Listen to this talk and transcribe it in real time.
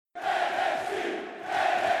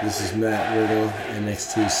This is Matt Riddle,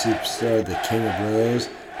 NXT Superstar, the King of Bros,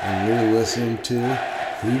 and you're listening to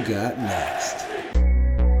Who Got Next.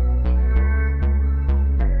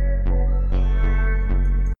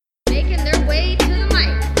 Making their way to the mic,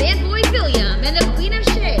 Fanboy William and the Queen of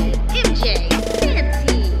Shade, MJ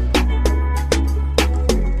Fancy.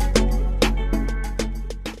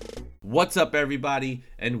 What's up, everybody,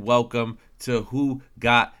 and welcome to Who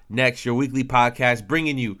Got Next, your weekly podcast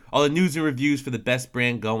bringing you all the news and reviews for the best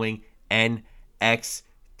brand going,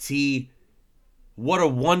 NXT. What a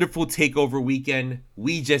wonderful takeover weekend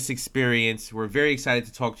we just experienced. We're very excited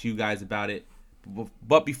to talk to you guys about it.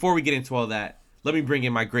 But before we get into all that, let me bring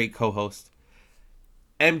in my great co-host,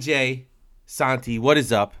 MJ Santi. What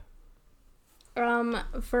is up?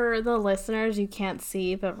 For the listeners, you can't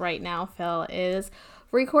see, but right now Phil is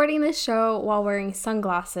recording this show while wearing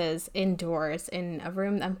sunglasses indoors in a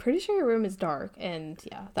room. I'm pretty sure your room is dark, and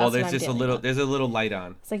yeah, that's well, there's what I'm just a little, there's a little light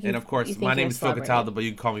on, like and of course, my name is Phil Cataldo, but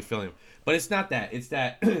you can call me Philium. But it's not that; it's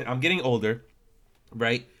that I'm getting older,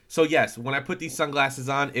 right? So yes, when I put these sunglasses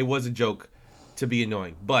on, it was a joke to be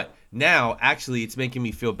annoying, but now actually it's making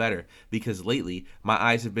me feel better because lately my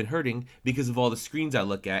eyes have been hurting because of all the screens I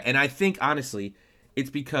look at, and I think honestly, it's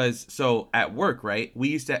because so at work, right? We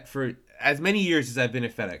used to for as many years as I've been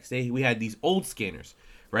at FedEx, we had these old scanners,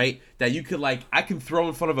 right? That you could I can throw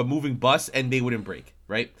in front of a moving bus and they wouldn't break,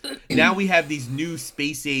 right? Now we have these new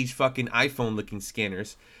space age fucking iPhone looking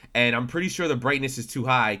scanners, and I'm pretty sure the brightness is too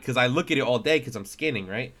high because I look at it all day because I'm scanning,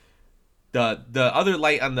 right? The other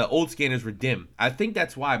light on the old scanners were dim. I think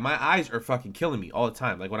that's why my eyes are fucking killing me all the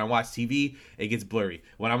time. Like when I watch TV, it gets blurry.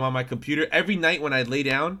 When I'm on my computer, every night when I lay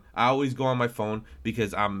down, I always go on my phone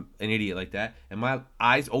because I'm an idiot like that, and my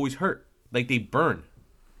eyes always hurt. Like they burn.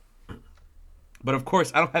 But of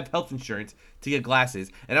course, I don't have health insurance to get glasses,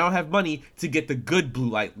 and I don't have money to get the good blue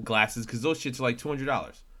light glasses because those shits are like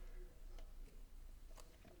 $200.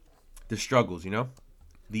 The struggles, you know?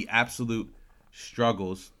 The absolute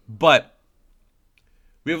struggles. But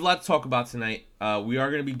we have a lot to talk about tonight. We are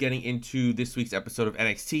going to be getting into this week's episode of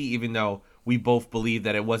NXT, even though we both believe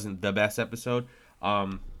that it wasn't the best episode.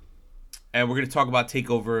 And we're going to talk about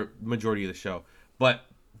TakeOver majority of the show. But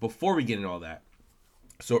before we get into all that,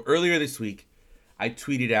 so earlier this week, I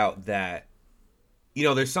tweeted out that, you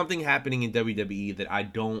know, there's something happening in WWE that I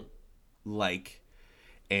don't like,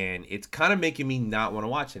 and it's kind of making me not want to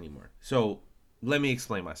watch anymore. So let me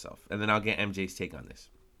explain myself, and then I'll get MJ's take on this.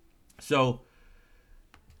 So,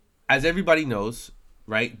 as everybody knows,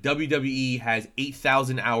 right, WWE has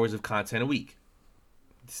 8,000 hours of content a week.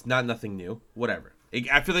 It's not nothing new, whatever.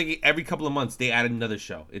 I feel like every couple of months they add another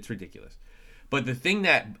show. It's ridiculous. But the thing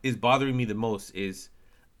that is bothering me the most is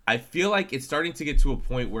I feel like it's starting to get to a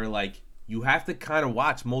point where, like, you have to kind of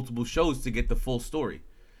watch multiple shows to get the full story.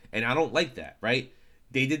 And I don't like that, right?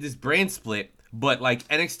 They did this brand split, but, like,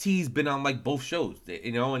 NXT's been on, like, both shows,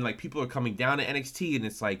 you know? And, like, people are coming down to NXT, and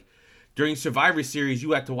it's like, during Survivor Series,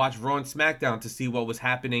 you had to watch Raw and SmackDown to see what was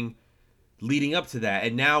happening leading up to that.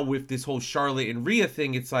 And now with this whole Charlotte and Rhea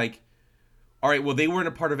thing, it's like, all right, well, they weren't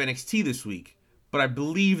a part of NXT this week, but I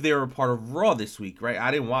believe they were a part of Raw this week, right?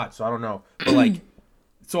 I didn't watch, so I don't know. But, like,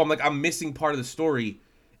 so I'm missing part of the story,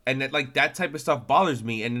 and that, like, that type of stuff bothers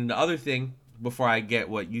me. And then the other thing, before I get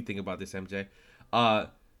what you think about this, MJ,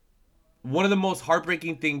 one of the most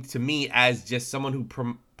heartbreaking things to me as just someone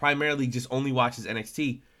who primarily just only watches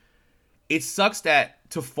NXT, it sucks that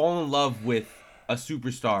to fall in love with a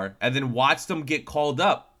superstar and then watch them get called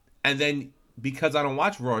up, and then because I don't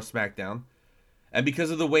watch Raw or SmackDown, and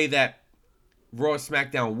because of the way that Raw or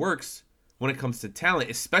SmackDown works when it comes to talent,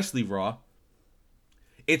 especially Raw,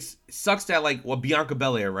 it sucks that, like, well, Bianca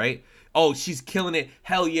Belair, right? Oh, she's killing it.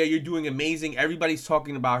 Hell yeah, you're doing amazing. Everybody's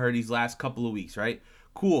talking about her these last couple of weeks, right?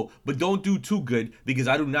 Cool, but don't do too good because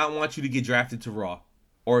I do not want you to get drafted to Raw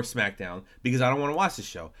or SmackDown because I don't want to watch the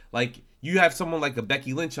show. Like, you have someone like a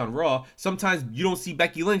Becky Lynch on Raw. Sometimes you don't see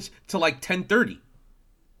Becky Lynch till like 10:30,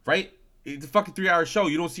 right? It's a fucking 3-hour show.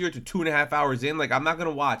 You don't see her till 2.5 hours in. Like, I'm not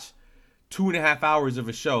gonna watch 2.5 hours of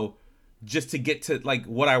a show just to get to, like,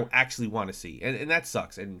 what I actually want to see, and that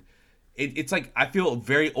sucks. And it's like I feel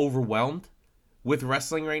very overwhelmed with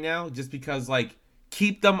wrestling right now, just because, like,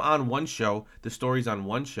 keep them on one show, the story's on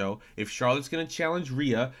one show. If Charlotte's gonna challenge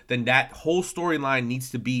Rhea, then that whole storyline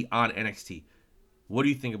needs to be on NXT. What do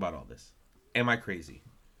you think about all this? Am I crazy?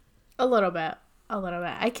 A little bit.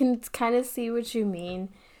 I can kind of see what you mean,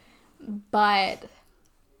 but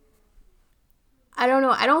I don't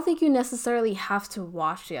know. I don't think you necessarily have to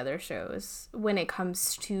watch the other shows when it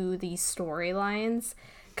comes to these storylines,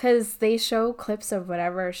 because they show clips of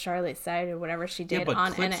whatever Charlotte said or whatever she did but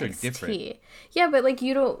on clips NXT. are different. Yeah, but like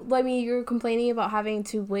you don't. I mean, you're complaining about having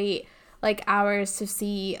to wait like hours to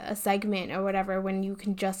see a segment or whatever when you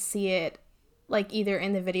can just see it like either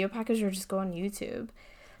in the video package or just go on YouTube.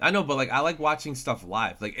 I know, but like I like watching stuff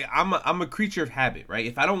live. Like I'm a creature of habit, right?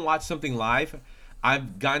 If I don't watch something live,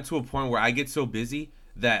 I've gotten to a point where I get so busy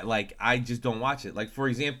that like I just don't watch it. Like for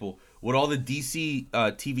example, with all the DC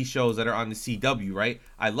TV shows that are on the CW, right?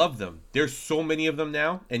 I love them. There's so many of them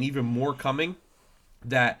now, and even more coming,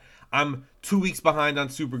 that I'm 2 weeks behind on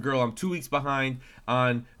Supergirl. I'm 2 weeks behind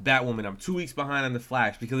on Batwoman. I'm 2 weeks behind on The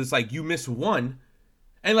Flash, because it's like you miss one.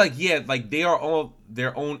 And like, yeah, like they are all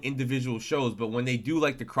their own individual shows, but when they do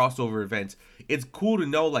like the crossover events, it's cool to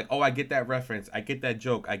know like, oh, I get that reference, I get that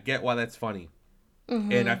joke, I get why that's funny.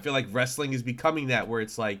 And I feel like wrestling is becoming that, where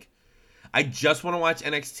it's like, I just want to watch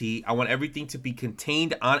NXT. I want everything to be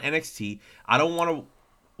contained on NXT. I don't want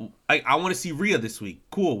to. I want to see Rhea this week.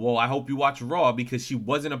 Cool. Well, I hope you watch Raw, because she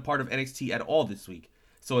wasn't a part of NXT at all this week.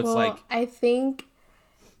 So it's like, I think,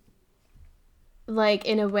 like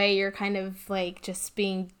in a way, you're kind of like just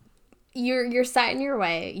being, you're set in your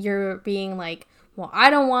way. You're being like, well, I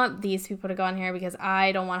don't want these people to go on here because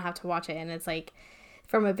I don't want to have to watch it. And it's like,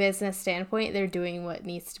 from a business standpoint, they're doing what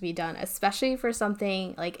needs to be done, especially for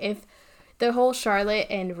something like if the whole Charlotte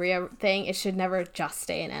and Rhea thing, it should never just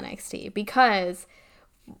stay in NXT, because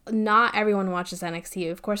not everyone watches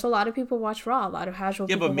NXT. Of course, a lot of people watch Raw. A lot of casual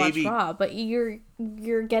people watch Raw, but you're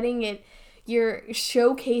getting it, you're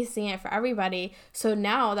showcasing it for everybody. So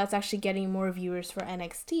now that's actually getting more viewers for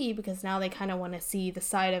NXT, because now they kind of want to see the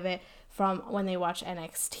side of it from when they watch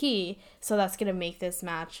NXT. So that's going to make this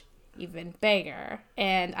match even bigger.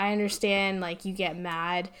 And I understand like you get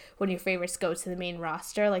mad when your favorites go to the main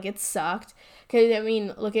roster. Like it sucked, because I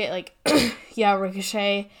mean, look at like yeah,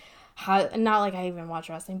 Ricochet has, not like I even watch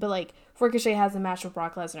wrestling, but like Ricochet has a match with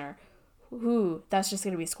Brock Lesnar, who that's just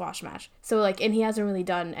gonna be a squash match. So like, and he hasn't really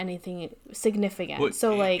done anything significant. But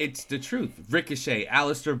so like, it's the truth. Ricochet,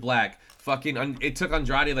 Aleister Black, fucking it took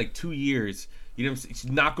Andrade like 2 years. You know,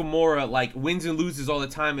 Nakamura like wins and loses all the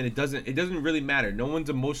time, and it doesn't really matter. No one's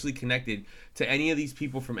emotionally connected to any of these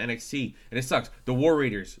people from NXT, and it sucks. The War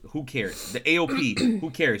Raiders, who cares? The AOP, who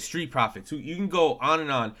cares? Street Profits, who, you can go on and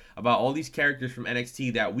on about all these characters from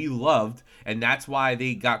NXT that we loved, and that's why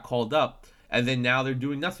they got called up, and then now they're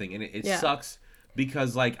doing nothing, and it sucks,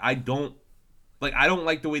 because like I don't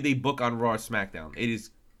like the way they book on Raw or SmackDown. It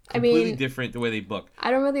is completely different the way they book.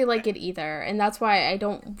 I don't really like it either, and that's why I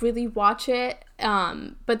don't really watch it.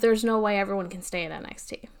 But there's no way everyone can stay at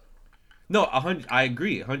NXT. No, I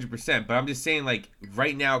agree, 100%. But I'm just saying, like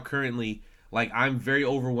right now, currently, like I'm very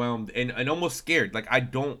overwhelmed and almost scared. Like I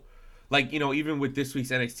don't, like, you know, even with this week's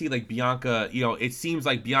NXT, like Bianca, you know, it seems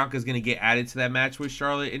like Bianca's gonna get added to that match with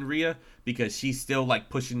Charlotte and Rhea, because she's still like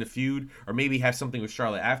pushing the feud, or maybe have something with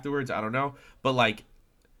Charlotte afterwards. I don't know, but like,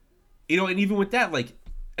 you know, and even with that, like.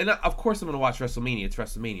 And of course I'm going to watch WrestleMania. It's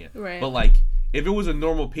WrestleMania. Right. But, like, if it was a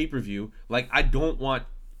normal pay-per-view, like, I don't want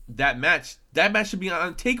that match. That match should be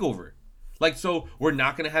on TakeOver. Like, so we're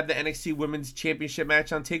not going to have the NXT Women's Championship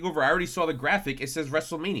match on TakeOver. I already saw the graphic. It says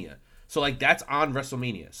WrestleMania. So, like, that's on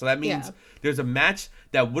WrestleMania. So that means there's a match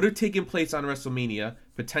that would have taken place on WrestleMania,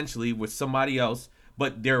 potentially, with somebody else,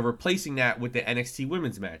 but they're replacing that with the NXT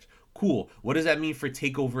Women's match. Cool. What does that mean for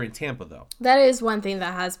TakeOver in Tampa, though? That is one thing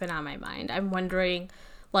that has been on my mind. I'm wondering,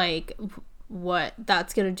 like, what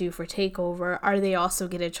that's going to do for TakeOver. Are they also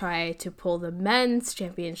going to try to pull the men's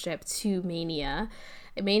championship to Mania?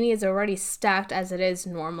 Mania is already stacked as it is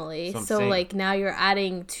normally. So like, now you're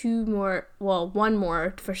adding one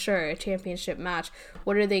more for sure, a championship match.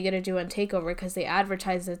 What are they going to do on TakeOver? Because they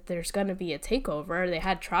advertised that there's going to be a TakeOver. They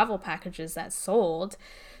had travel packages that sold.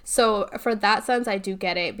 So for that sense, I do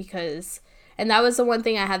get it, because, and that was the one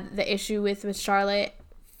thing I had the issue with Charlotte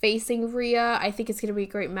facing Rhea. I think it's going to be a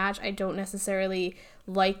great match. I don't necessarily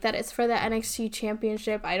like that it's for the NXT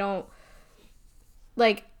championship. I don't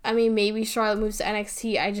like, I mean, maybe Charlotte moves to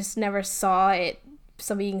NXT. I just never saw it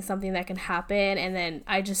being something that can happen. And then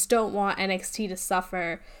I just don't want NXT to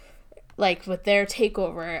suffer like with their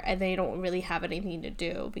takeover, and they don't really have anything to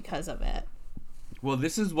do because of it. Well,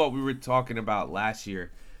 this is what we were talking about last year,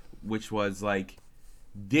 which was like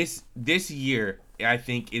this year, I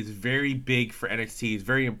think, is very big for NXT. It's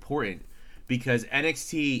very important, because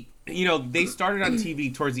NXT, you know, they started on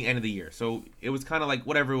TV towards the end of the year. So it was kind of like,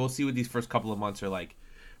 whatever, we'll see what these first couple of months are like.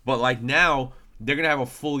 But like now, they're going to have a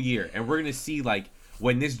full year. And we're going to see like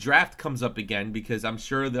when this draft comes up again, because I'm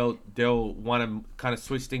sure they'll want to kind of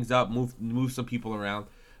switch things up, move some people around.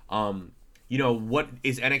 You know, what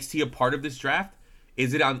is NXT a part of this draft?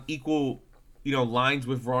 Is it on equal lines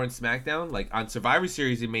with Raw and SmackDown. Like on Survivor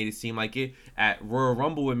Series, it made it seem like it. At Royal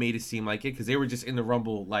Rumble, it made it seem like it because they were just in the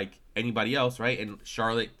Rumble like anybody else, right? And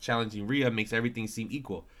Charlotte challenging Rhea makes everything seem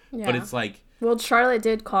equal. Yeah. But it's like, well, Charlotte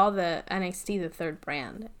did call the NXT the third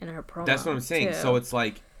brand in her promo. that's what I'm saying. too. So it's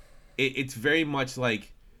like, it's very much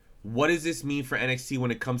like, what does this mean for NXT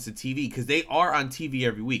when it comes to TV? Because they are on TV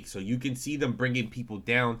every week, so you can see them bringing people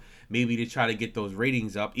down, maybe to try to get those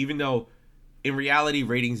ratings up. Even though, in reality,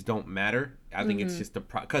 ratings don't matter. I think it's just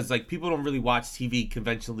because like people don't really watch TV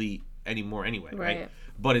conventionally anymore anyway, right?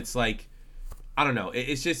 But it's like, I don't know.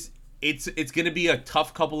 It's just it's gonna be a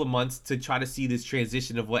tough couple of months to try to see this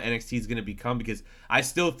transition of what NXT is gonna become, because I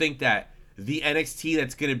still think that the NXT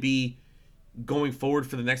that's gonna be going forward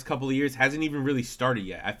for the next couple of years hasn't even really started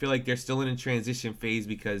yet. I feel like they're still in a transition phase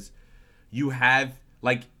because you have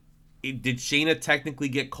like, did Shayna technically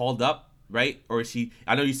get called up, right? Or is she?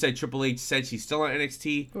 I know you said Triple H said she's still on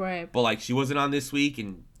NXT, right? But like she wasn't on this week,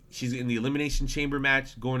 and she's in the Elimination Chamber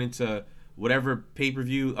match going into whatever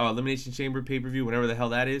pay-per-view, Elimination Chamber pay-per-view, whatever the hell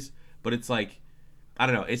that is. But it's like, I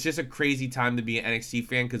don't know. It's just a crazy time to be an NXT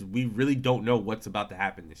fan because we really don't know what's about to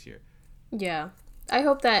happen this year. Yeah, I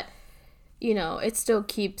hope that, it still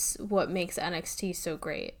keeps what makes NXT so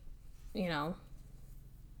great,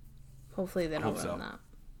 Hopefully they don't ruin that.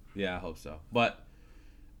 Yeah, I hope so. But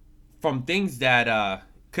from things that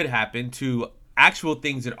could happen to actual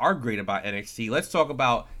things that are great about NXT, let's talk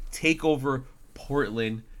about TakeOver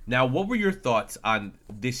Portland. Now, what were your thoughts on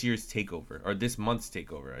this year's TakeOver, or this month's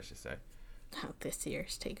TakeOver, I should say? Oh, this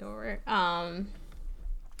year's TakeOver. I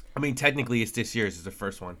mean, technically, it's this year's. It's the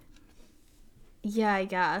first one. Yeah, I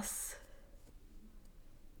guess.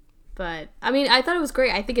 But, I mean, I thought it was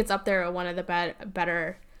great. I think it's up there one of the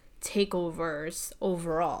better takeovers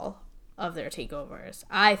overall of their takeovers.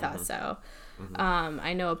 I thought so.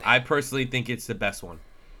 I know. I personally think it's the best one.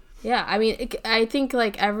 Yeah, I mean, I think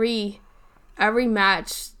like every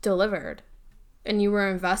match delivered, and you were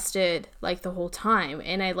invested like the whole time.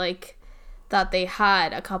 And I like that they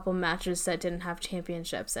had a couple matches that didn't have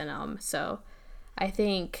championships in them. So I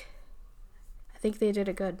think they did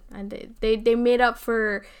it good, and they made up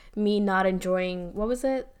for me not enjoying, what was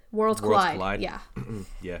it? Worlds Collide. Yeah.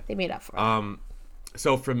 Yeah. They made up for it.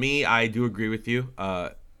 So for me, I do agree with you.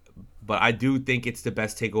 But I do think it's the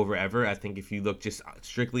best takeover ever. I think if you look just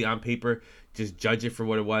strictly on paper, just judge it for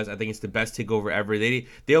what it was, I think it's the best takeover ever. They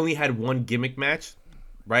only had one gimmick match,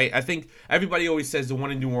 right? I think everybody always says the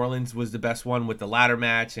one in New Orleans was the best one with the ladder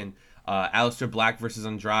match and Aleister Black versus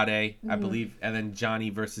Andrade, I believe, and then Johnny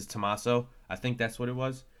versus Tommaso. I think that's what it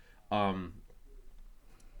was. Or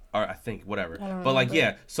I think, whatever. But like,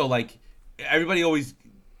 yeah, so like everybody always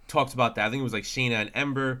talks about that. I think it was like Shayna and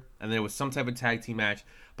Ember, and then it was some type of tag team match.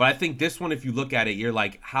 But I think this one, if you look at it, you're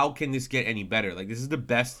like, how can this get any better? Like, this is the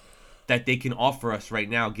best that they can offer us right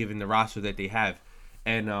now, given the roster that they have.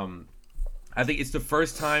 And I think it's the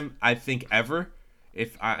first time, I think, ever,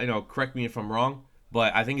 if I correct me if I'm wrong,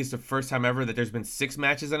 but I think it's the first time ever that there's been 6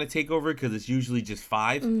 matches on a TakeOver, because it's usually just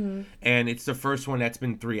 5. And it's the first one that's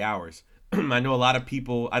been 3 hours. I know a lot of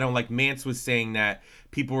people, I don't like Mance was saying that,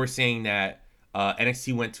 people were saying that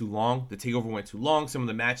NXT went too long, the TakeOver went too long, some of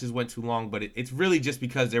the matches went too long, but it's really just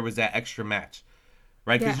because there was that extra match,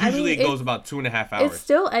 right? Because usually it goes about 2.5 hours. It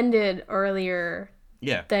still ended earlier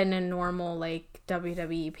Yeah. than a normal like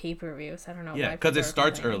WWE pay-per-views. I don't know. Yeah, because it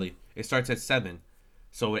starts early. It starts at 7,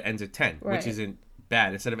 so it ends at 10, which isn't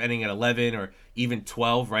bad. Instead of ending at 11 or even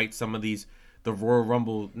 12, right? Some of these, the Royal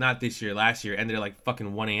Rumble, not this year, last year, ended at like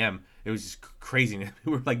fucking 1 a.m. It was just crazy.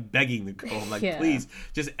 We were like begging to go. I'm like, please,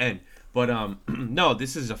 just end. But no,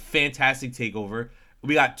 this is a fantastic TakeOver.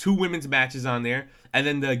 We got 2 women's matches on there, and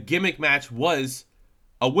then the gimmick match was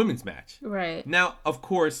a women's match. Right. Now, of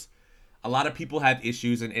course, a lot of people have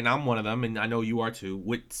issues, and I'm one of them, and I know you are too,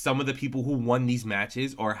 with some of the people who won these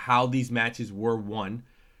matches or how these matches were won,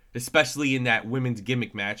 especially in that women's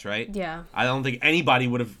gimmick match, right? Yeah. I don't think anybody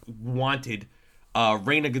would have wanted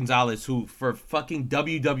Reina Gonzalez, who, for fucking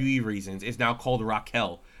WWE reasons, is now called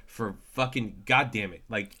Raquel. For fucking goddamn it,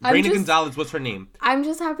 like Reina Gonzalez, what's her name? I'm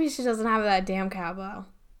just happy she doesn't have that damn cowbell.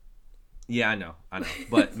 Yeah, I know,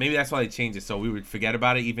 but maybe that's why they changed it so we would forget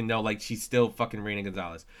about it, even though like she's still fucking Reina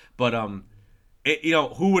Gonzalez. But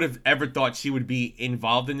who would have ever thought she would be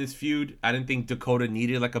involved in this feud? I didn't think Dakota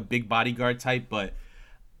needed like a big bodyguard type, but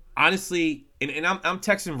honestly, and I'm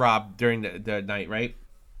texting Rob during the night, right?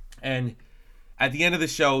 And at the end of the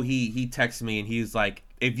show, he texted me and he's like,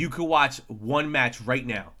 if you could watch one match right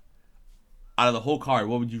now out of the whole card,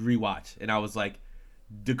 what would you rewatch? And I was like,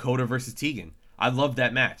 Dakota versus Tegan. I loved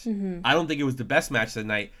that match. I don't think it was the best match of the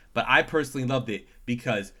night, but I personally loved it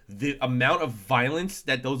because the amount of violence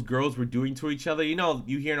that those girls were doing to each other. You know,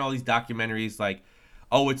 you hear in all these documentaries like,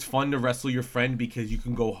 oh, it's fun to wrestle your friend because you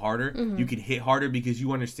can go harder. You can hit harder because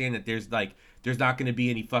you understand that there's not going to be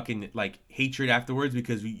any fucking like hatred afterwards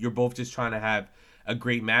because you're both just trying to have a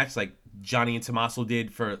great match like Johnny and Tommaso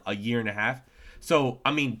did for a year and a half. So,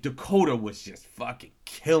 I mean, Dakota was just fucking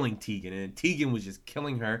killing Tegan, and Tegan was just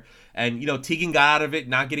killing her. And, you know, Tegan got out of it,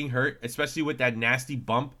 not getting hurt, especially with that nasty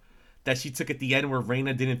bump that she took at the end where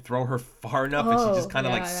Reina didn't throw her far enough and she just kind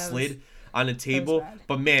of slid on the table.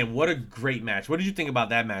 But, man, what a great match. What did you think about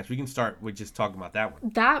that match? We can start with just talking about that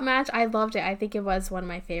one. That match, I loved it. I think it was one of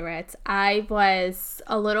my favorites. I was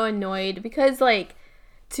a little annoyed because, like,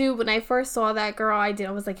 when I first saw that girl, I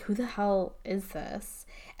was like, who the hell is this?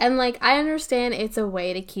 And, like, I understand it's a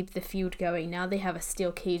way to keep the feud going. Now they have a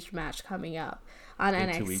steel cage match coming up on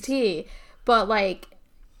NXT. But, like,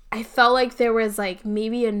 I felt like there was, like,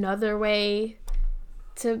 maybe another way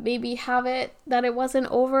to maybe have it that it wasn't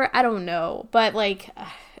over. I don't know. But, like,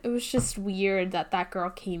 it was just weird that girl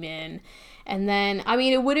came in. And then, I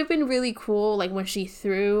mean, it would have been really cool, like, when she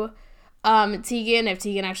threw Tegan, if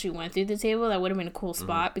Tegan actually went through the table, that would have been a cool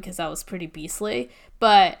spot because that was pretty beastly.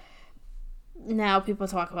 But now people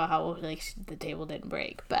talk about how like the table didn't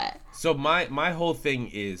break, but so my whole thing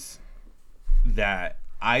is that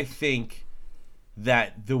I think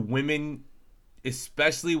that the women,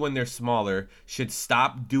 especially when they're smaller, should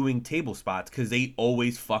stop doing table spots because they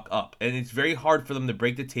always fuck up, and it's very hard for them to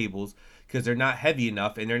break the tables because they're not heavy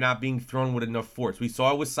enough and they're not being thrown with enough force. We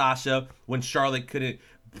saw it with Sasha when Charlotte couldn't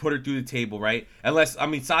put her through the table, right?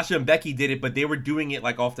 Sasha and Becky did it, but they were doing it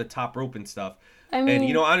like off the top rope and stuff. I mean, and,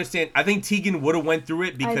 you know, I understand. I think Tegan would have went through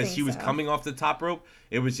it because she was coming off the top rope.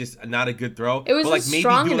 It was just not a good throw. It was but, like,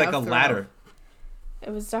 maybe do like a ladder. It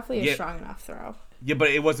was definitely a strong enough throw. Yeah, but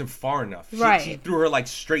it wasn't far enough. She threw her like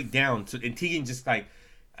straight down, and Tegan just like,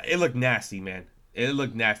 it looked nasty, man. It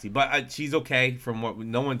looked nasty, but she's okay from what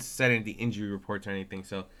no one said in the injury reports or anything,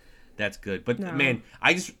 so that's good. But man,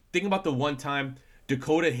 I just think about the one time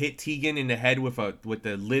Dakota hit Tegan in the head with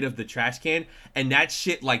the lid of the trash can, and that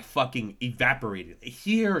shit like fucking evaporated.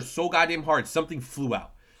 He hit her so goddamn hard, something flew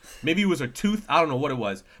out. Maybe it was her tooth. I don't know what it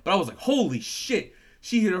was, but I was like, holy shit!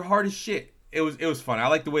 She hit her hard as shit. It was fun. I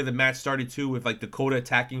like the way the match started too, with like Dakota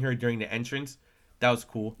attacking her during the entrance. That was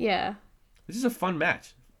cool. Yeah, this is a fun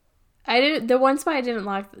match. The one spot I didn't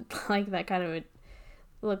like that kind of would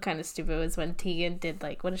look kind of stupid was when Tegan did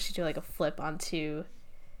like, what did she do, like a flip onto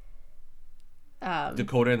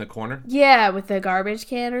Dakota in the corner? Yeah, with the garbage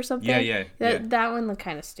can or something. Yeah. That one looked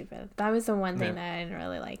kind of stupid. That was the one thing that I didn't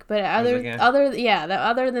really like. But other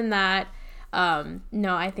than that,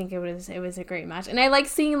 no, I think it was a great match. And I like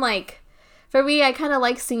seeing, like, for me, I kind of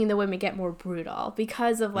like seeing the women get more brutal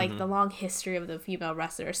because of, like, the long history of the female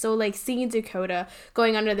wrestlers. So, like, seeing Dakota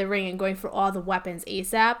going under the ring and going for all the weapons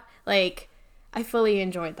ASAP, like, I fully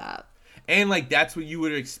enjoyed that. And, like, that's what you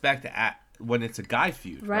would expect when it's a guy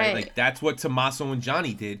feud, right? Like, that's what Tommaso and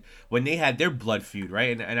Johnny did when they had their blood feud,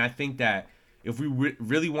 right? And I think that if we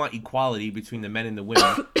really want equality between the men and the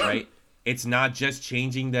women, right, it's not just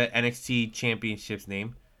changing the NXT Championship's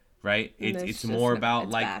name, right? It's more about,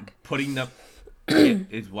 like, back. Putting the...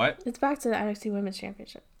 It's what? It's back to the NXT Women's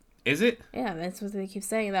Championship. Is it? Yeah, that's what they keep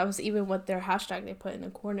saying. That was even what their hashtag they put in the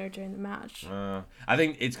corner during the match. I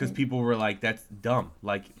think it's because people were like, that's dumb.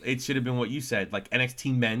 Like, it should have been what you said. Like,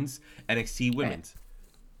 NXT Men's, NXT Women's.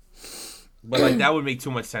 Right. But, like, that would make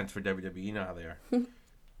too much sense for WWE. You know how they are.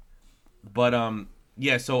 But,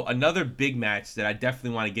 yeah, so another big match that I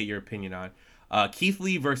definitely want to get your opinion on. Keith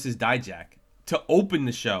Lee versus Dijak. To open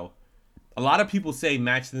the show. A lot of people say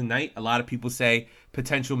match of the night. A lot of people say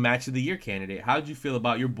potential match of the year candidate. How did you feel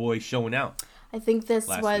about your boy showing out? I think this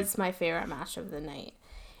was my favorite match of the night.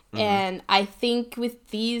 Mm-hmm. And I think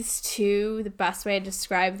with these two, the best way to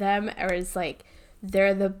describe them is like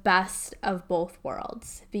they're the best of both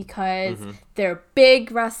worlds because they're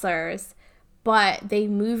big wrestlers, but they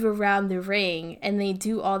move around the ring and they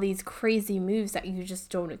do all these crazy moves that you just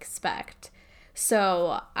don't expect.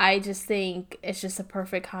 So I just think it's just a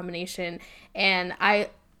perfect combination, and I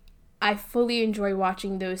fully enjoy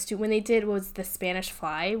watching those two. When they did was the Spanish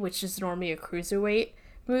Fly, which is normally a cruiserweight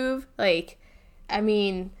move. Like, I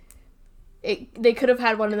mean, they could have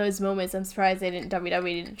had one of those moments. I'm surprised WWE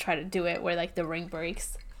didn't try to do it where like the ring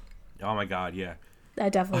breaks. Oh my god, yeah.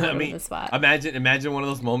 That definitely would have been the spot. Imagine one of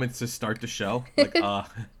those moments to start the show. Like, what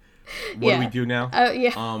do we do now?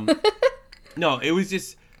 Yeah. No, it was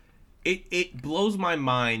just. It blows my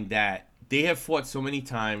mind that they have fought so many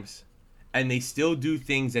times, and they still do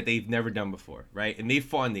things that they've never done before, right? And they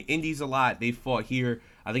fought in the Indies a lot. They fought here,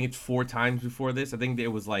 I think it's 4 times before this. I think it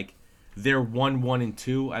was like their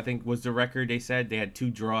 1-1-2, I think was the record they said. They had 2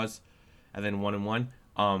 draws and then 1-1.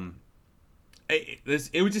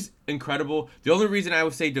 It was just incredible. The only reason I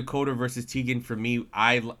would say Dakota versus Tegan for me,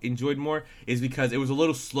 I enjoyed more, is because it was a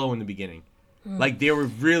little slow in the beginning. Like, they were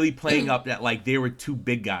really playing up that, like, they were 2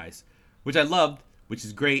 big guys, which I loved, which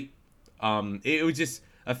is great. It was just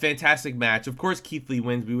a fantastic match. Of course, Keith Lee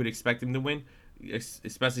wins. We would expect him to win,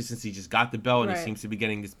 especially since he just got the belt and he seems to be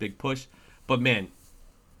getting this big push. But, man,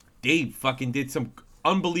 they fucking did some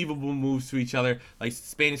unbelievable moves to each other, like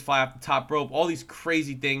Spanish fly off the top rope, all these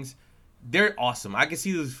crazy things. They're awesome. I can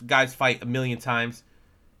see those guys fight a million times,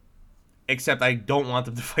 except I don't want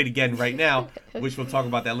them to fight again right now, which we'll talk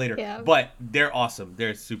about that later. Yeah. But they're awesome.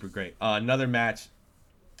 They're super great. Another match.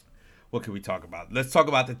 What can we talk about? Let's talk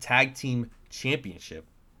about the Tag Team Championship.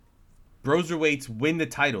 Broserweights win the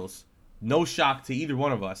titles. No shock to either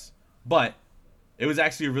one of us, but it was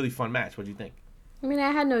actually a really fun match. What do you think? I mean,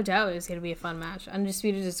 I had no doubt it was going to be a fun match.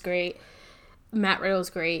 Undisputed is great. Matt Riddle's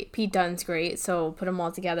great. Pete Dunne's great. So put them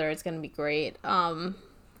all together, it's going to be great.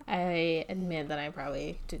 I admit that I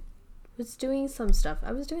probably was doing some stuff.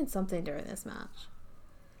 I was doing something during this match.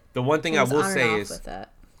 The one thing I will say is, with it.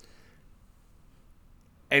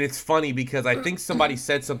 and it's funny because I think somebody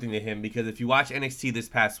said something to him, because if you watch NXT this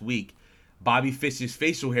past week, Bobby Fish's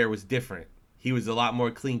facial hair was different. He was a lot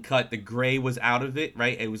more clean cut. The gray was out of it,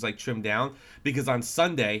 right? It was like trimmed down, because on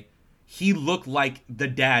Sunday he looked like the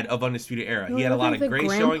dad of Undisputed Era. He had a lot of gray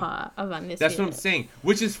showing. Of Undisputed. That's what I'm saying,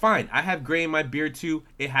 which is fine. I have gray in my beard too.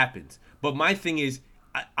 It happens. But my thing is,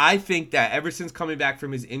 I think that ever since coming back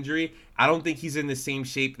from his injury, I don't think he's in the same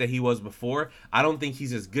shape that he was before. I don't think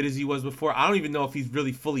he's as good as he was before. I don't even know if he's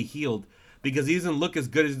really fully healed, because he doesn't look as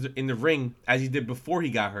good as in the ring as he did before he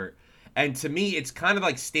got hurt. And to me, it's kind of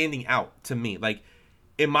like standing out to me. Like,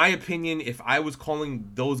 in my opinion, if I was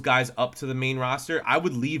calling those guys up to the main roster, I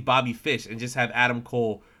would leave Bobby Fish and just have Adam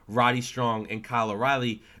Cole, Roddy Strong, and Kyle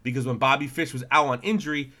O'Reilly, because when Bobby Fish was out on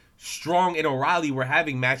injury, Strong and O'Reilly were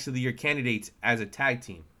having match of the year candidates as a tag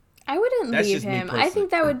team. I wouldn't That's leave just me him. I personally.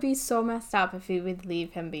 think that would be so messed up if we would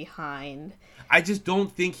leave him behind. I just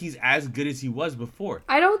don't think he's as good as he was before.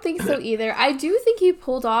 I don't think so either. I do think he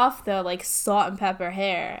pulled off the like salt and pepper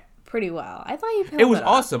hair pretty well. I thought he pulled It was off.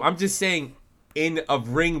 awesome. I'm just saying, in a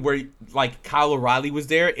ring where like Kyle O'Reilly was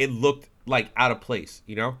there, it looked like out of place,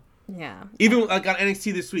 you know? Yeah. Even like on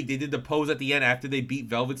NXT this week, they did the pose at the end after they beat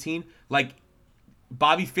Velveteen. Like,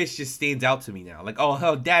 Bobby Fish just stands out to me now. Like, oh,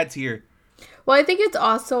 hell, Dad's here. Well, I think it's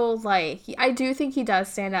also like I do think he does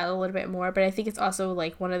stand out a little bit more, but I think it's also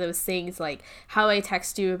like one of those things like how I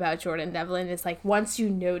text you about Jordan Devlin is like once you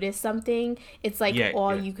notice something, it's like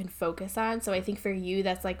all you can focus on. So I think for you,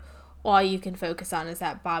 that's like all you can focus on is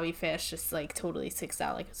that Bobby Fish just like totally sticks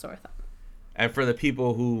out like a sore thumb. And for the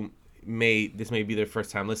people who this may be their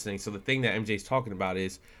first time listening, so the thing that MJ's talking about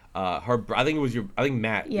is her. I think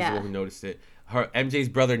Matt is the one who noticed it. MJ's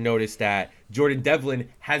brother noticed that Jordan Devlin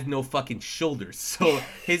has no fucking shoulders, so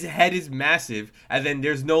his head is massive, and then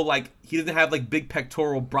there's no like he doesn't have like big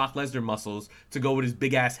pectoral Brock Lesnar muscles to go with his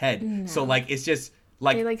big ass head. No. So like it's just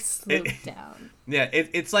like they like slope down. Yeah,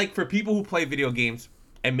 it's like for people who play video games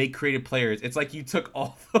and make creative players, it's like you took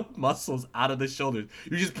all the muscles out of the shoulders.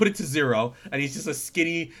 You just put it to 0, and he's just a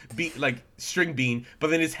skinny string bean,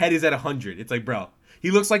 but then his head is at 100. It's like, bro, he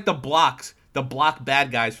looks like the block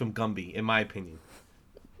bad guys from Gumby, in my opinion.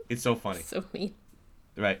 It's so funny. So mean.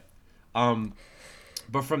 Right.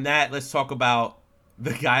 But from that, let's talk about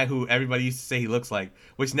the guy who everybody used to say he looks like,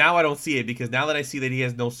 which now I don't see it, because now that I see that he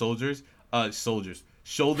has no shoulders,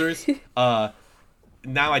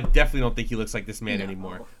 now I definitely don't think he looks like this man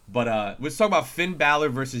anymore. But let's talk about Finn Balor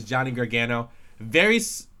versus Johnny Gargano. Very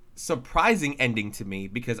surprising ending to me,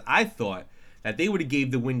 because I thought that they would have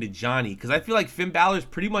gave the win to Johnny, because I feel like Finn Balor is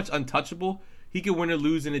pretty much untouchable. He can win or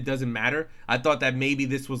lose, and it doesn't matter. I thought that maybe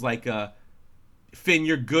this was like Finn,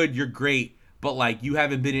 you're good, you're great, but like you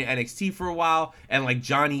haven't been in NXT for a while, and like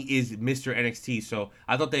Johnny is Mr. NXT, so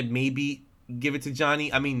I thought that maybe give it to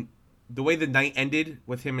Johnny. I mean, the way the night ended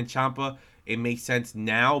with him and Ciampa, it makes sense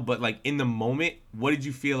now, but like in the moment, what did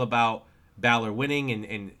you feel about Balor winning,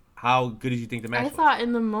 and how good did you think the match was? I thought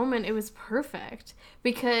in the moment it was perfect,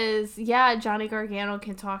 because Johnny Gargano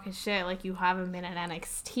can talk his shit like you haven't been at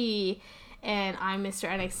NXT and I'm Mr.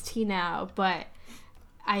 NXT now, but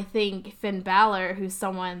I think Finn Balor, who's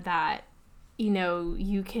someone that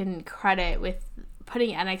you can credit with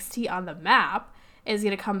putting NXT on the map, is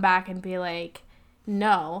going to come back and be like,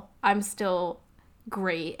 no, I'm still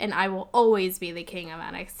great and I will always be the king of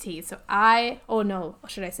NXT. So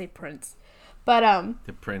should I say Prince? But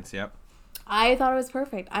The Prince, yep. I thought it was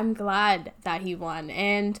perfect. I'm glad that he won.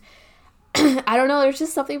 And I don't know, there's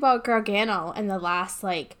just something about Gargano in the last,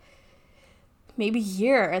 like, maybe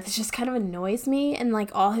year that just kind of annoys me. And,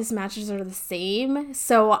 like, all his matches are the same.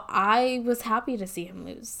 So I was happy to see him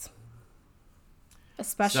lose.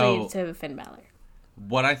 Especially to Finn Balor.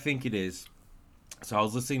 What I think it is, so I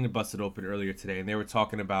was listening to Busted Open earlier today, and they were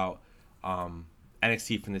talking about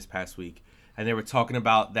NXT from this past week. And they were talking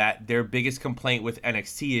about that their biggest complaint with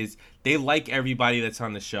NXT is they like everybody that's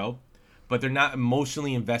on the show, but they're not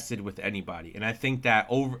emotionally invested with anybody. And I think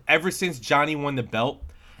that ever since Johnny won the belt,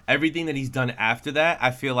 everything that he's done after that,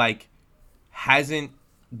 I feel like hasn't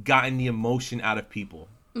gotten the emotion out of people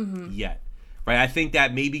yet. Right? I think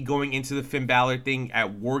that maybe going into the Finn Balor thing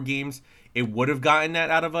at War Games, it would have gotten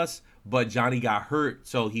that out of us, but Johnny got hurt,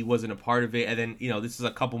 so he wasn't a part of it. And then, this is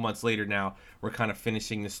a couple months later now, we're kind of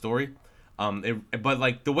finishing the story. But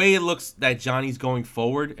like the way it looks that Johnny's going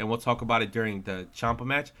forward, and we'll talk about it during the Ciampa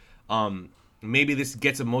match, maybe this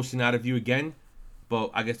gets emotion out of you again, but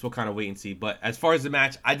I guess we'll kind of wait and see. But as far as the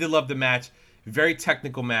match, I did love the match. Very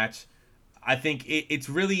technical match. I think it's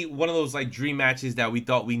really one of those like dream matches that we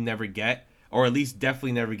thought we'd never get, or at least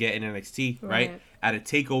definitely never get in NXT, right? At a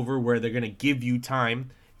takeover where they're going to give you time,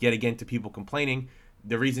 yet again, to people complaining.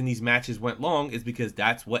 The reason these matches went long is because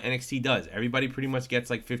that's what NXT does. Everybody pretty much gets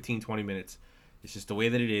like 15, 20 minutes. It's just the way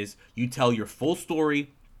that it is. You tell your full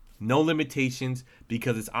story, no limitations,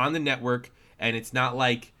 because it's on the network, and it's not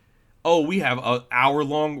like, oh, we have an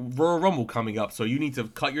hour-long Royal Rumble coming up, so you need to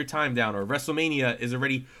cut your time down, or WrestleMania is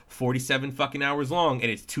already 47 fucking hours long, and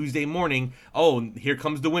it's Tuesday morning. Oh, here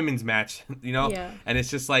comes the women's match, Yeah. And it's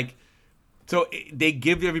just like, so they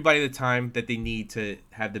give everybody the time that they need to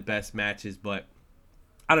have the best matches, but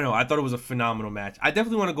I don't know. I thought it was a phenomenal match. I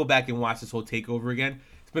definitely want to go back and watch this whole takeover again.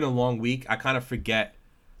 It's been a long week. I kind of forget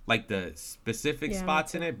like the specific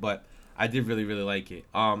spots in it, but I did really, really like it.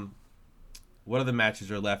 What other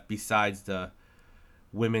matches are left besides the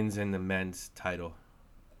women's and the men's title?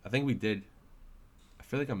 I think we did. I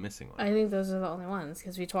feel like I'm missing one. I think those are the only ones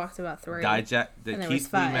because we talked about 3. The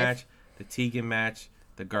Keith Lee match, the Tegan match,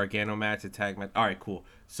 the Gargano match, the tag match. All right, cool.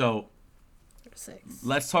 So 6.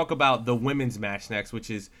 let's talk about the women's match next, which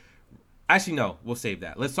is actually no, we'll save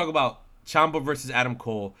that. Let's talk about Ciampa versus Adam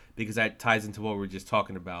Cole because that ties into what we were just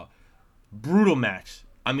talking about. Brutal match.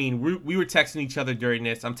 I mean, we were texting each other during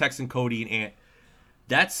this. I'm texting Cody and Ant.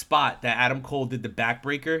 That spot that Adam Cole did the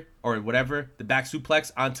backbreaker or whatever, the back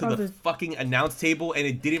suplex onto the fucking announce table, and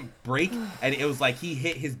it didn't break, and it was like he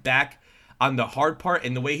hit his back on the hard part,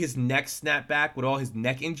 and the way his neck snapped back with all his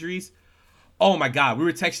neck injuries. Oh my God, we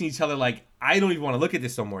were texting each other like, I don't even want to look at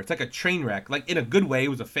this no more. It's like a train wreck. Like, in a good way, it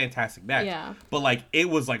was a fantastic match. Yeah. But, like, it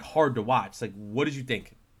was, like, hard to watch. Like, what did you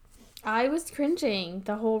think? I was cringing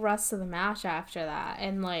the whole rest of the match after that.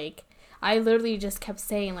 And, like, I literally just kept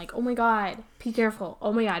saying, like, oh my God, be careful.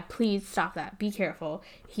 Oh my God, please stop that. Be careful.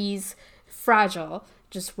 He's fragile.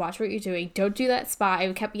 Just watch what you're doing. Don't do that spot.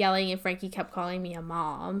 I kept yelling and Frankie kept calling me a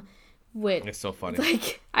mom. It's so funny.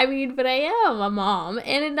 Like, I mean, but I am a mom.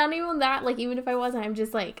 And it's not even that, like, even if I wasn't, I'm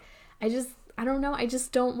just like, I don't know. I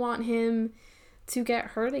just don't want him to get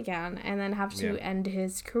hurt again and then have to end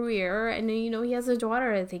his career. And, he has a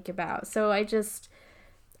daughter to think about. So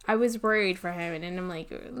I was worried for him. And I'm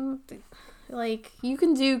like, you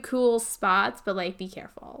can do cool spots, but, like, be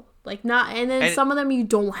careful. Like, not, and then some of them you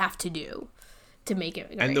don't have to do to make it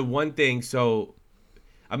great. And the one thing, so,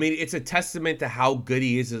 I mean, it's a testament to how good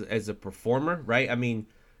he is as a performer, right? I mean,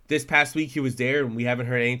 this past week he was there, and we haven't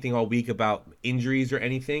heard anything all week about injuries or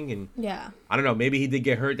anything. And yeah, I don't know. Maybe he did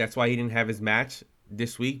get hurt. That's why he didn't have his match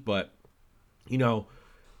this week. But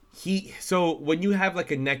so when you have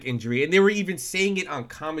like a neck injury, and they were even saying it on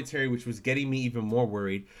commentary, which was getting me even more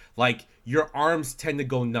worried. Like your arms tend to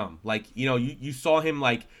go numb. Like you saw him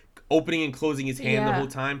like opening and closing his hand the whole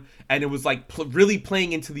time, and it was like really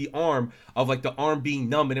playing into the arm of like the arm being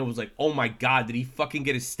numb, and it was like, oh my God, did he fucking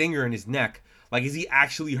get a stinger in his neck? Like, is he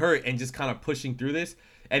actually hurt and just kind of pushing through this?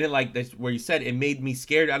 And then, like, that's where you said it made me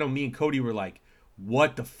scared. I know me and Cody were like,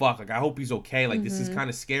 what the fuck? Like, I hope he's okay. Like, this is kind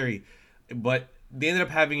of scary. But they ended up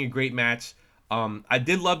having a great match. I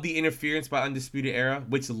did love the interference by Undisputed Era,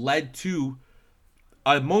 which led to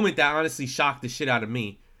a moment that honestly shocked the shit out of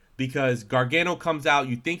me. Because Gargano comes out.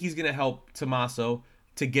 You think he's going to help Tommaso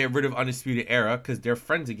to get rid of Undisputed Era because they're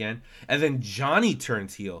friends again. And then Johnny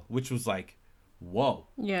turns heel, which was like, whoa.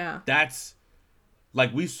 Yeah. That's...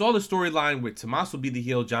 Like, we saw the storyline with Tommaso be the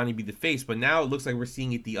heel, Johnny be the face, but now it looks like we're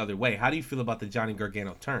seeing it the other way. How do you feel about the Johnny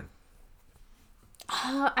Gargano turn?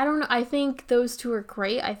 I don't know. I think those two are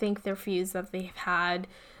great. I think their feuds that they've had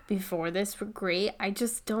before this were great. I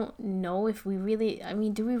just don't know if we really, I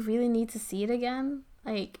mean, do we really need to see it again?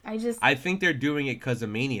 Like, I think they're doing it because of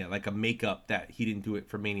Mania, like a makeup that he didn't do it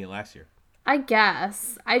for Mania last year. I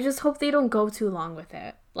guess. I just hope they don't go too long with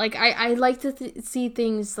it. Like, I like to see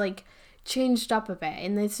things, like, changed up a bit.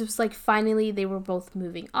 And it's just, like, finally they were both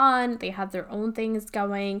moving on. They had their own things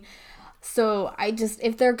going. So,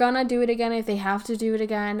 if they're gonna do it again, if they have to do it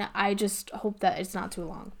again, I just hope that it's not too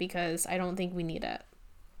long. Because I don't think we need it.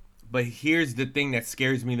 But here's the thing that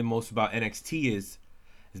scares me the most about NXT is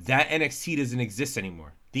that NXT doesn't exist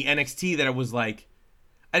anymore. The NXT that it was like,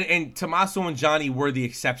 and Tommaso and Johnny were the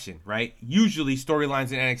exception, right? Usually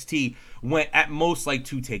storylines in NXT went at most like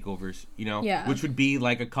 2 takeovers, you know, which would be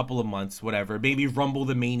like a couple of months, whatever. Maybe Rumble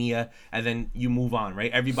the Mania, and then you move on, right?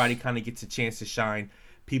 Everybody kind of gets a chance to shine.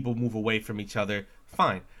 People move away from each other,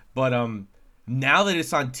 fine. But now that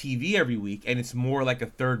it's on TV every week and it's more like a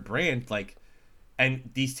third brand, like, and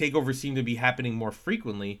these takeovers seem to be happening more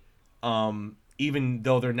frequently, even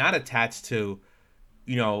though they're not attached to,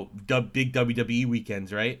 you know, the big WWE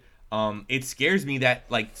weekends, right? It scares me that,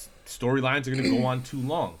 like, storylines are going to go on too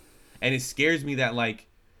long. And it scares me that, like,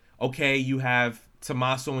 okay, you have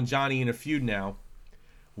Tommaso and Johnny in a feud now.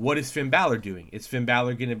 What is Finn Balor doing? Is Finn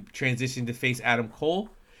Balor going to transition to face Adam Cole?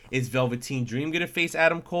 Is Velveteen Dream going to face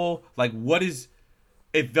Adam Cole? Like, what is...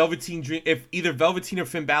 If either Velveteen or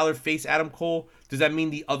Finn Balor face Adam Cole, does that mean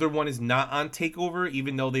the other one is not on TakeOver,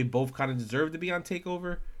 even though they both kind of deserve to be on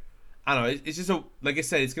TakeOver? I don't know. It's just like I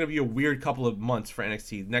said, it's going to be a weird couple of months for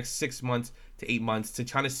NXT. The next 6 months to 8 months to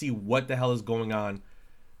try to see what the hell is going on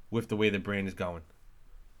with the way the brand is going.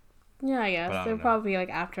 Yeah, I guess. They'll probably, like,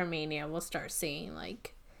 after Mania, we'll start seeing,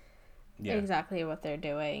 like, exactly what they're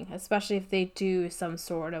doing. Especially if they do some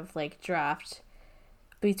sort of, like, draft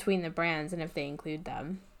between the brands and if they include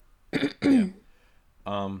them.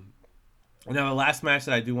 Now, the last match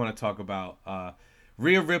that I do want to talk about,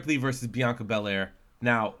 Rhea Ripley versus Bianca Belair.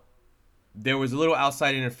 Now, there was a little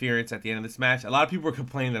outside interference at the end of this match. A lot of people were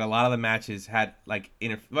complaining that a lot of the matches had, like,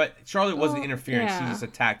 but Charlotte wasn't interfering. She just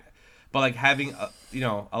attacked. But, like, having,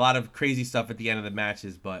 a lot of crazy stuff at the end of the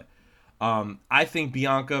matches. But I think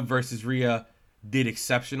Bianca versus Rhea did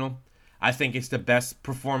exceptional. I think it's the best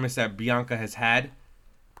performance that Bianca has had,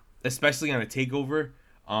 especially on a takeover.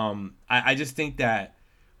 I just think that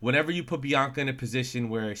whenever you put Bianca in a position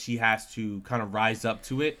where she has to kind of rise up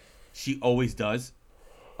to it, she always does.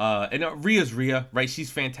 And Rhea's Rhea, right?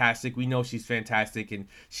 She's fantastic. We know she's fantastic, and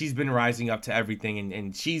she's been rising up to everything,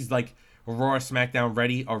 and she's like Raw SmackDown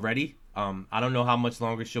ready already. I don't know how much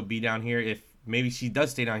longer she'll be down here. If maybe she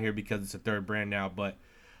does stay down here because it's a third brand now, but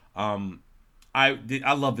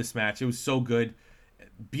I love this match. It was so good.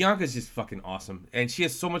 Bianca's just fucking awesome, and she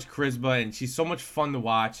has so much charisma, and she's so much fun to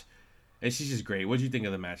watch, and she's just great. What did you think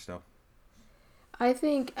of the match, though?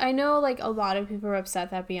 I know, like, a lot of people are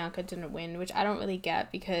upset that Bianca didn't win, which I don't really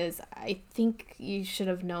get, because I think you should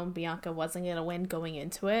have known Bianca wasn't going to win going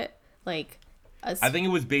into it. Like, I think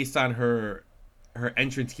it was based on her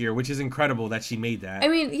entrance gear, which is incredible that she made that. I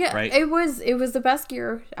mean, yeah, right? it was the best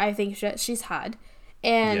gear I think she's had.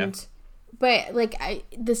 And, but, like,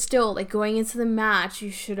 still, like, going into the match,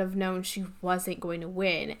 you should have known she wasn't going to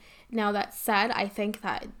win. Now, that said, I think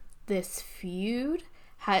that this feud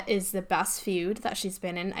is the best feud that she's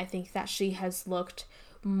been in. I think that she has looked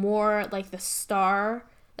more like the star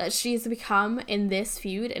that she's become in this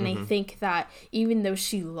feud. And I think that even though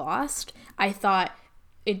she lost, I thought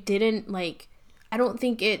it didn't, like, I don't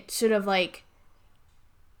think it should have, like,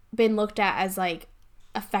 been looked at as, like,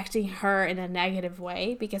 affecting her in a negative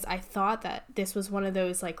way, because I thought that this was one of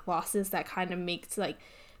those, like, losses that kind of makes, like,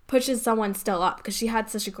 pushes someone still up, because she had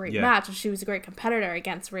such a great match and she was a great competitor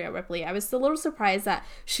against Rhea Ripley. I was a little surprised that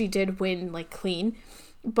she did win, like, clean,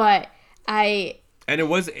 but and it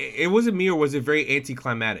wasn't me, or was it very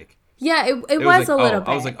anticlimactic? Yeah, it was like, a little bit.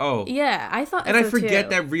 I was like, oh. Yeah, I thought and so I forget too.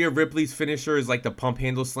 that Rhea Ripley's finisher is, like, the pump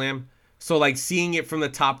handle slam. So, like, seeing it from the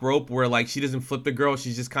top rope where, like, she doesn't flip the girl,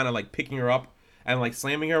 she's just kind of, like, picking her up and, like,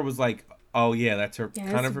 slamming her was like, oh, yeah, that's her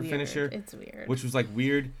kind of her weird. finisher. It's weird. Which was, like,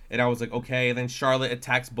 weird. And I was like, okay. And then Charlotte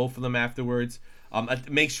attacks both of them afterwards.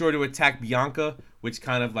 Make sure to attack Bianca, which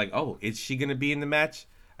kind of like, oh, is she going to be in the match?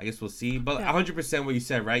 I guess we'll see. But 100% what you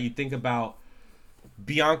said, right? You think about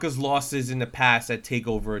Bianca's losses in the past at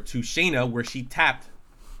TakeOver to Shayna, where she tapped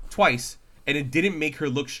twice, and it didn't make her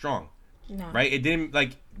look strong. No. Right? It didn't,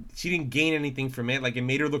 like, she didn't gain anything from it. Like, it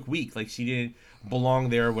made her look weak. Like, she didn't belong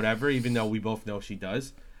there or whatever, even though we both know she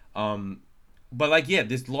does. But, like, yeah,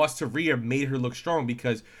 this loss to Rhea made her look strong,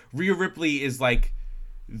 because Rhea Ripley is, like,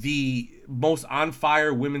 the most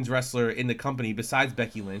on-fire women's wrestler in the company besides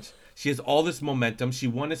Becky Lynch. She has all this momentum. She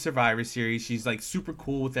won a Survivor Series. She's like super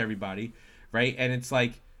cool with everybody, right? And it's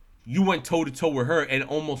like you went toe to toe with her and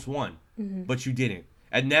almost won, but you didn't.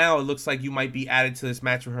 And now it looks like you might be added to this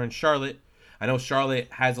match with her and Charlotte. I know Charlotte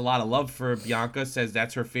has a lot of love for Bianca, says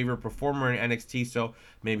that's her favorite performer in NXT, so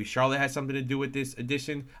maybe Charlotte has something to do with this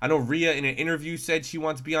addition. I know Rhea in an interview said she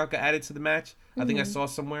wants Bianca added to the match. I think I saw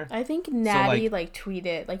somewhere. I think Natty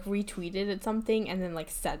retweeted it something and then like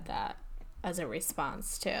said that as a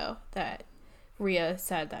response to that. Rhea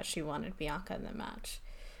said that she wanted Bianca in the match.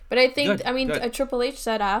 But I think, Good. Triple H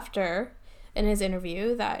said after in his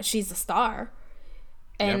interview that she's a star.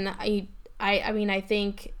 And yep. I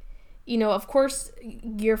think, of course,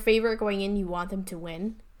 your favorite going in, you want them to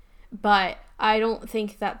win. But I don't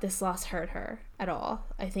think that this loss hurt her at all.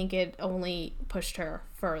 I think it only pushed her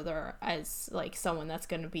further as, like, someone that's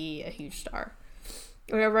going to be a huge star.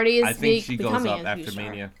 Or already is becoming a huge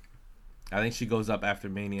star. I think she goes up after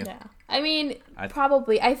Mania. Yeah. I mean,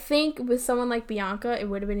 probably. I think with someone like Bianca, it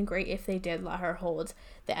would have been great if they did let her hold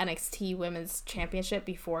the NXT Women's Championship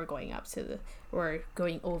before going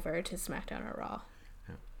over to SmackDown or Raw.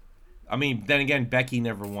 I mean, then again, Becky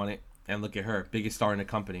never won it. And look at her, biggest star in the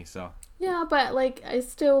company, so. Yeah, but, like, I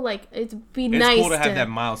still, like, it'd be nice It's cool to have that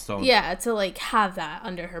milestone. Yeah, to, like, have that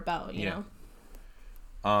under her belt, you know?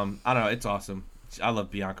 I don't know. It's awesome. I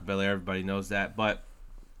love Bianca Belair. Everybody knows that. But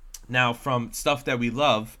now, from stuff that we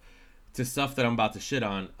love to stuff that I'm about to shit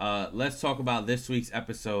on, let's talk about this week's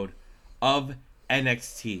episode of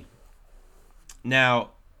NXT. Now,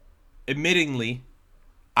 admittingly,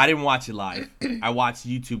 I didn't watch it live. I watched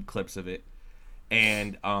YouTube clips of it.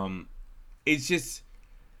 And it's just,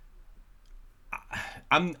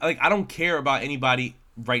 I don't care about anybody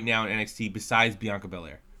right now in NXT besides Bianca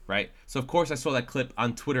Belair, right? So, of course, I saw that clip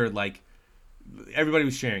on Twitter, like, everybody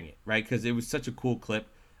was sharing it, right? Because it was such a cool clip.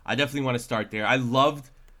 I definitely want to start there. I loved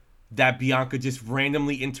that Bianca just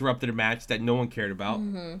randomly interrupted a match that no one cared about,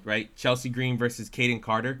 right? Chelsea Green versus Kaden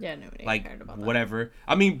Carter. Yeah, nobody cared about that. Whatever.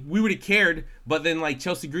 I mean, we would have cared, but then, like,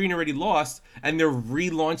 Chelsea Green already lost, and they're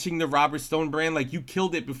relaunching the Robert Stone brand. Like, you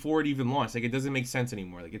killed it before it even launched. Like, it doesn't make sense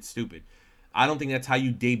anymore. Like, it's stupid. I don't think that's how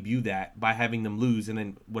you debut that, by having them lose and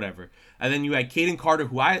then whatever. And then you had Kaden Carter,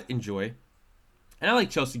 who I enjoy, and I like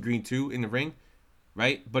Chelsea Green, too, in the ring,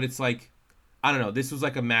 right? But it's like, I don't know. This was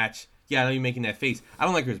like a match. Yeah, I know you're making that face. I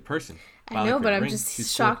don't like her as a person. I know, but I'm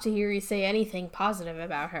just shocked to hear you say anything positive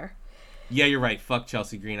about her. Yeah, you're right. Fuck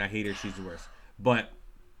Chelsea Green. I hate her. She's the worst. But,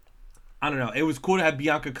 I don't know. It was cool to have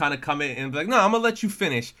Bianca kind of come in and be like, no, I'm going to let you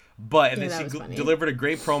finish. But, and then she delivered a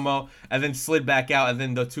great promo and then slid back out, and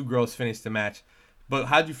then the two girls finished the match. But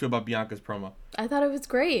how did you feel about Bianca's promo? I thought it was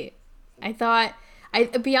great.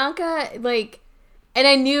 Bianca, like, and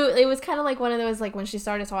I knew, it was kind of like one of those, like, when she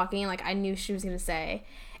started talking, like, I knew she was going to say.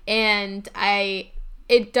 And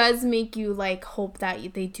it does make you, like, hope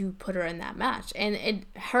that they do put her in that match. And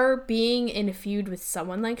her being in a feud with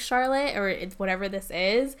someone like Charlotte, or whatever this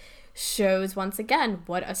is, shows once again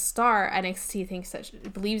what a star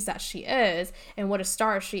NXT believes that she is, and what a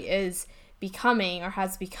star she is becoming or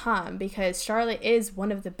has become, because Charlotte is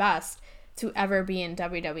one of the best to ever be in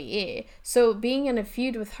WWE. So being in a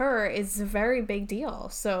feud with her is a very big deal.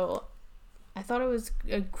 So I thought it was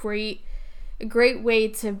a great way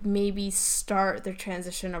to maybe start the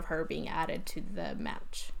transition of her being added to the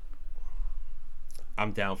match.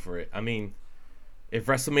 I'm down for it. I mean, if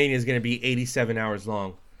WrestleMania is going to be 87 hours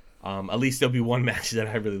long, at least there'll be one match that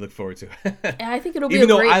I really look forward to. And I think it'll be a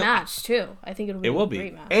great match too. I think it'll be a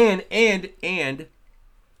great match.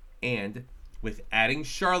 And with adding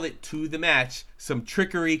Charlotte to the match, some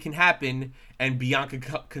trickery can happen, and Bianca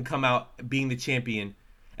can come out being the champion.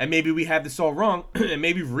 And maybe we have this all wrong, and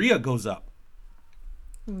maybe Rhea goes up.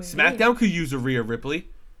 Maybe. SmackDown could use a Rhea Ripley.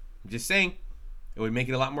 I'm just saying. It would make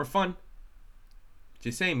it a lot more fun.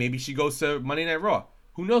 Just saying. Maybe she goes to Monday Night Raw.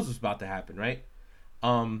 Who knows what's about to happen, right?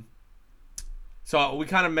 So we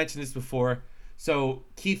kind of mentioned this before. So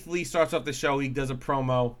Keith Lee starts off the show. He does a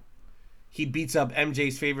promo. He beats up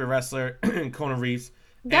MJ's favorite wrestler, Kona Reeves.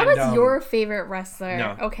 That was your favorite wrestler.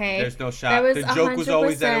 No, okay. There's no shot. The joke was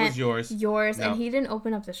always that it was yours. And he didn't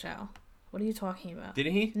open up the show. What are you talking about?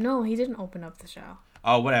 Didn't he? No, he didn't open up the show.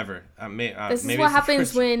 Oh, whatever. This is what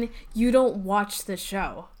happens when you don't watch the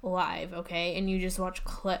show live, okay? And you just watch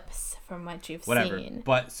clips from what you've seen.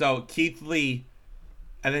 But so Keith Lee,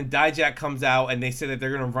 and then Dijak comes out, and they say that they're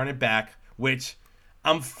going to run it back, which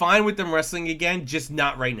I'm fine with them wrestling again, just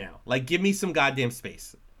not right now. Like, give me some goddamn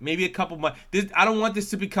space. Maybe a couple months. I don't want this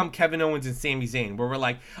to become Kevin Owens and Sami Zayn, where we're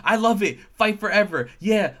like, I love it. Fight forever.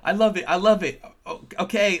 Yeah, I love it. I love it.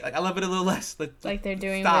 Okay, I love it a little less. Like they're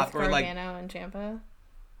doing with Gargano and Ciampa?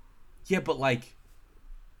 Yeah, but like,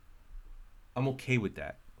 I'm okay with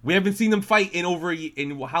that. We haven't seen them fight in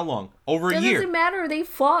how long? Over a year. It doesn't matter. They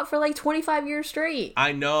fought for like 25 years straight.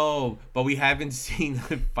 I know, but we haven't seen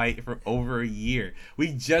them fight for over a year.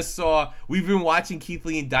 We've been watching Keith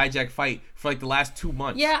Lee and Dijak fight for like the last 2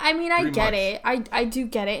 months. Yeah, I mean, I get 3 it. I do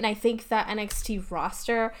get it. And I think that NXT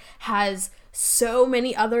roster has so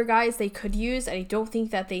many other guys they could use. And I don't think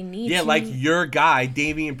that they need to. Yeah, like your guy,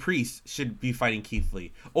 Damian Priest, should be fighting Keith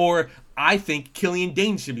Lee. Or I think Killian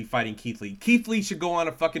Dane should be fighting Keith Lee. Keith Lee should go on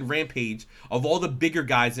a fucking rampage of all the bigger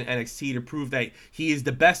guys in NXT to prove that he is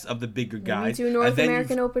the best of the bigger guys. Do a North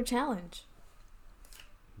American Open Challenge.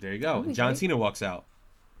 There you go. John Cena walks out.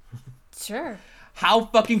 Sure. How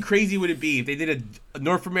fucking crazy would it be if they did a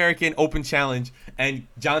North American Open Challenge and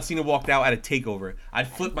John Cena walked out at a takeover? I'd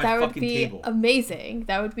flip my fucking table. That would be amazing.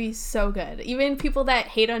 That would be so good. Even people that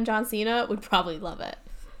hate on John Cena would probably love it.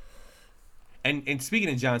 And speaking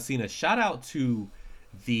of John Cena, shout out to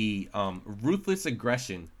the Ruthless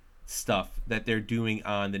Aggression stuff that they're doing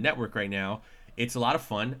on the network right now. It's a lot of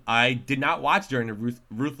fun. I did not watch during the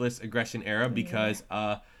Ruthless Aggression era because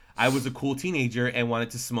I was a cool teenager and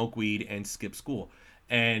wanted to smoke weed and skip school.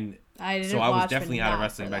 And I was definitely out of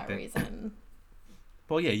wrestling back then. Reason.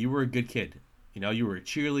 Well, yeah, you were a good kid. You know, you were a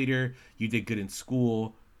cheerleader. You did good in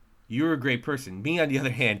school. You were a great person. Me, on the other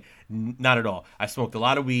hand, not at all. I smoked a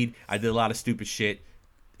lot of weed. I did a lot of stupid shit.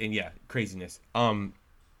 And yeah, craziness.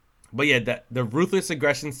 But yeah, the Ruthless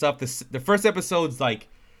Aggression stuff, the first episode's like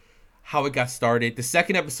how it got started. The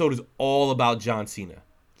second episode is all about John Cena.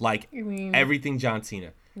 Like everything John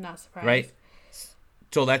Cena. Not surprised. Right?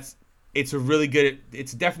 So it's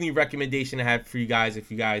definitely a recommendation to have for you guys if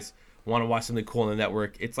you guys want to watch something cool on the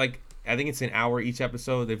network. It's like, I think it's an hour each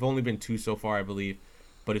episode. They've only been 2 so far, I believe.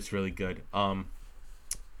 But it's really good. Now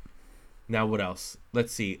what else?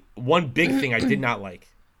 Let's see. One big thing I did not like,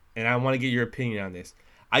 and I want to get your opinion on this.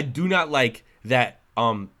 I do not like that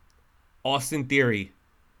Austin Theory,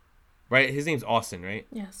 right? His name's Austin, right?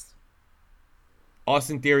 Yes.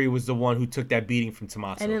 Austin Theory was the one who took that beating from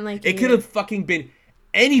Tommaso. I didn't like it. Could have fucking been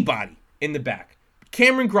anybody in the back.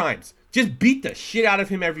 Cameron Grimes. Just beat the shit out of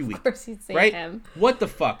him every week. Of course you'd say right? him. What the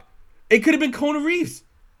fuck? It could have been Kona Reeves.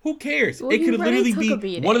 Who cares? Well, it could have literally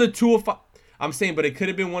been one of the 205. I'm saying, but it could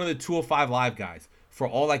have been one of the 205 Live guys for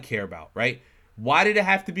all I care about, right? Why did it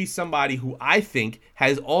have to be somebody who I think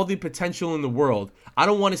has all the potential in the world? I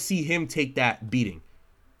don't want to see him take that beating.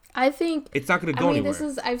 I think it's not going to go anywhere.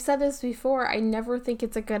 I've said this before. I never think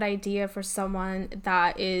it's a good idea for someone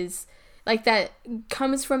that is like that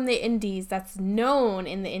comes from the indies, that's known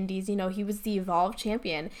in the indies. You know, he was the Evolve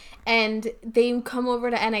champion, and they come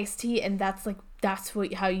over to NXT, and that's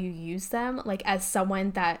how you use them, like as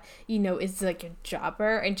someone that, you know, is like a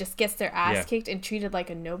jobber and just gets their ass kicked and treated like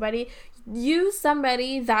a nobody. Use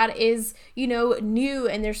somebody that is, you know, new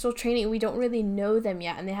and they're still training and we don't really know them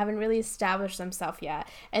yet and they haven't really established themselves yet,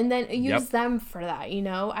 and then use them for that. You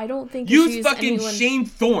know, I don't think use fucking Shane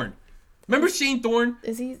Thorne. Remember Shane Thorne?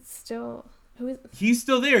 Is he still? Who is? He's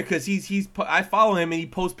still there because he's. I follow him and he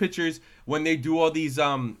posts pictures when they do all these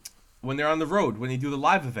when they're on the road, when they do the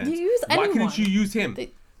live events. Why couldn't you use him?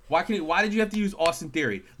 Why did you have to use Austin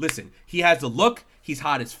Theory? Listen, he has a look. He's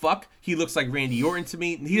hot as fuck. He looks like Randy Orton to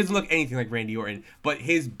me. He doesn't look anything like Randy Orton, but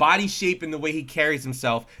his body shape and the way he carries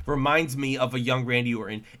himself reminds me of a young Randy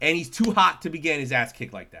Orton. And he's too hot to be getting his ass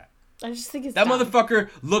kicked like that. I just think it's that dumb. Motherfucker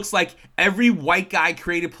looks like every white guy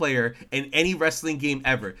creative player in any wrestling game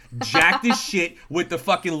ever. Jacked as shit with the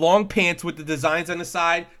fucking long pants with the designs on the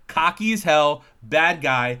side, cocky as hell, bad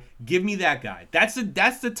guy. Give me that guy. That's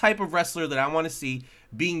the type of wrestler that I want to see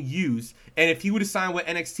being used. And if he would have signed with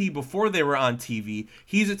NXT before they were on TV,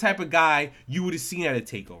 he's the type of guy you would have seen at a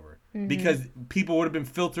takeover. Mm-hmm. Because people would have been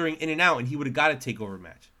filtering in and out and he would have got a takeover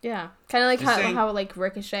match. Yeah. Kind of like how like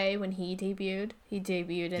Ricochet, when he debuted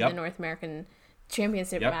in the North American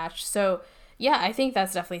Championship match. So, yeah, I think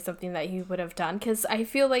that's definitely something that he would have done. Because I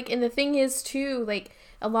feel like, and the thing is, too, like,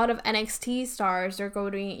 a lot of NXT stars are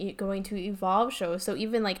going to Evolve shows. So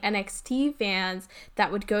even like NXT fans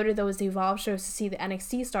that would go to those Evolve shows to see the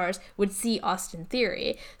NXT stars would see Austin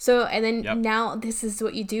Theory. So, and then now this is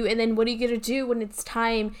what you do. And then what are you going to do when it's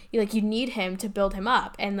time? You need him to build him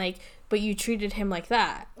up. And like, but you treated him like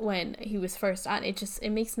that when he was first on.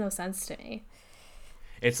 It makes no sense to me.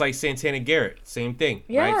 It's like Santana Garrett, same thing,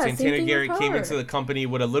 right? Santana Garrett came into the company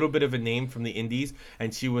with a little bit of a name from the indies,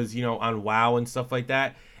 and she was, on WoW and stuff like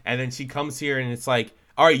that. And then she comes here, and it's like,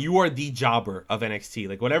 all right, you are the jobber of NXT.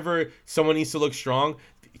 Like, whenever someone needs to look strong,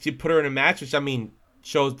 she put her in a match, which, I mean,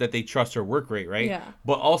 shows that they trust her work rate, right? Yeah.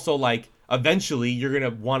 But also, like, eventually you're going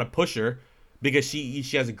to want to push her because she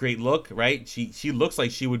has a great look, right? She looks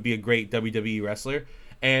like she would be a great WWE wrestler.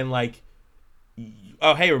 And, like,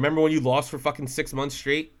 Oh, hey, remember when you lost for fucking 6 months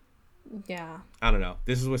straight? Yeah. I don't know.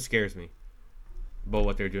 This is what scares me about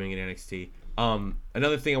what they're doing in NXT.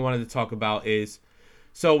 Another thing I wanted to talk about is,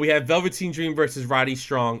 so we have Velveteen Dream versus Roddy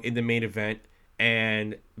Strong in the main event,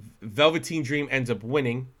 and Velveteen Dream ends up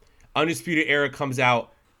winning. Undisputed Era comes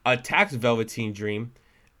out, attacks Velveteen Dream,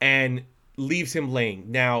 and leaves him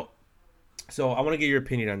laying. Now, so I want to get your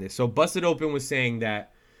opinion on this. So Busted Open was saying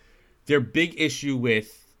that their big issue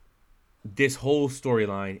with this whole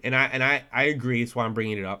storyline, and I agree, that's why I'm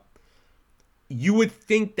bringing it up. You would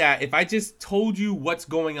think that if I just told you what's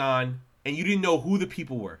going on and you didn't know who the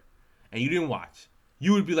people were and you didn't watch,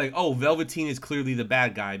 you would be like, oh, Velveteen is clearly the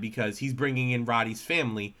bad guy because he's bringing in Roddy's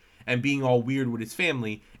family and being all weird with his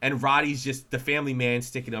family, and Roddy's just the family man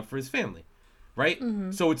sticking up for his family, right?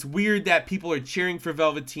 Mm-hmm. So it's weird that people are cheering for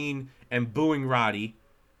Velveteen and booing Roddy,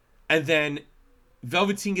 and then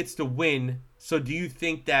Velveteen gets to win. So do you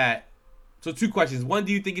think that... So 2 questions. 1,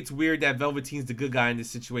 do you think it's weird that Velveteen's the good guy in this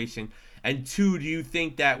situation? And 2, do you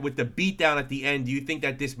think that with the beatdown at the end, do you think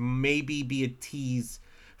that this maybe be a tease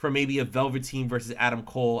for maybe a Velveteen versus Adam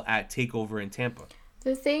Cole at TakeOver in Tampa?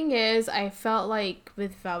 The thing is, I felt like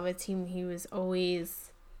with Velveteen, he was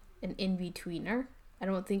always an in-betweener. I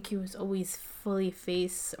don't think he was always fully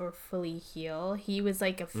face or fully heel. He was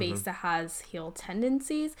like a face that has heel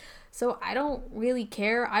tendencies. So I don't really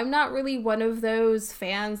care. I'm not really one of those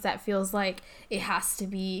fans that feels like it has to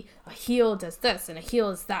be a heel does this and a heel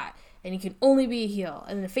is that. And you can only be a heel.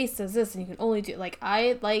 And then a face does this and you can only do... Like,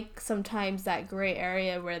 I like sometimes that gray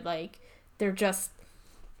area where, like, they're just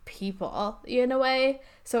people in a way.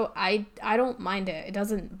 So I don't mind it. It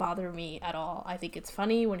doesn't bother me at all. I think it's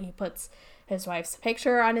funny when he puts his wife's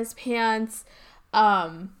picture on his pants.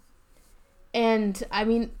 And I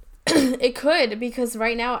mean, it could, because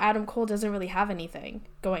right now Adam Cole doesn't really have anything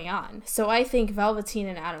going on. So I think Velveteen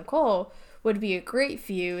and Adam Cole would be a great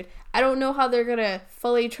feud. I don't know how they're gonna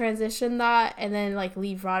fully transition that and then like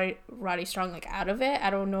leave Roddy Strong like out of it. I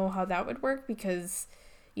don't know how that would work because,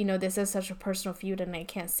 you know, this is such a personal feud and I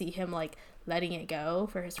can't see him like letting it go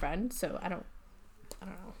for his friend. So I don't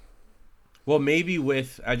know. Well, maybe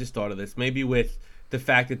I just thought of this, maybe with the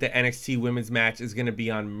fact that the NXT women's match is going to be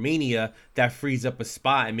on Mania, that frees up a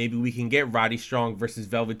spot, and maybe we can get Roddy Strong versus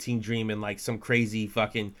Velveteen Dream in like some crazy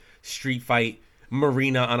fucking street fight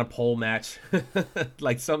Marina on a pole match,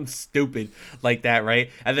 like something stupid like that, right?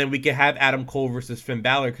 And then we can have Adam Cole versus Finn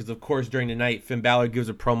Balor, because of course during the night Finn Balor gives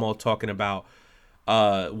a promo talking about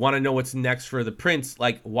want to know what's next for the Prince,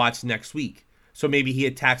 like watch next week. So maybe he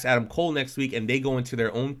attacks Adam Cole next week and they go into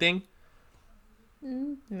their own thing.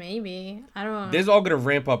 Maybe. I don't know. This is all gonna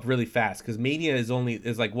ramp up really fast because Mania is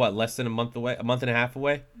like what, less than a month away, a month and a half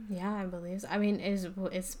away. Yeah, I believe so. I mean,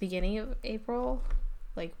 it's beginning of April.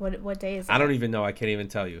 Like what day is it? I don't even know. I can't even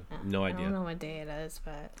tell you. No idea. I don't know what day it is,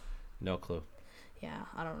 but no clue. Yeah,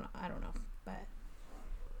 I don't know, but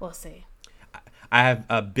we'll see. I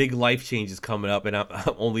have big life changes coming up, and I'm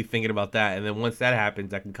only thinking about that. And then once that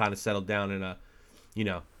happens, I can kind of settle down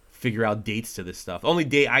and figure out dates to this stuff. The only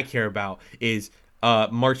date I care about is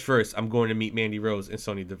March 1st. I'm going to meet Mandy Rose and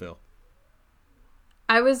Sonya Deville.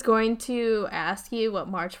 I was going to ask you what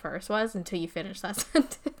March 1st was until you finished that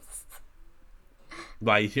sentence.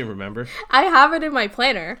 Why, you didn't remember? I have it in my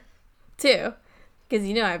planner, too. Because,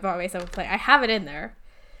 I bought myself a planner. I have it in there.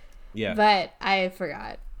 Yeah. But I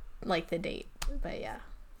forgot, like, the date. But, yeah.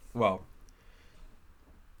 Well.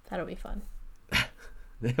 That'll be fun.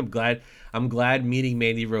 I'm glad meeting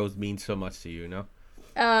Mandy Rose means so much to you,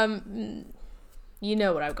 You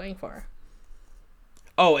know what I'm going for.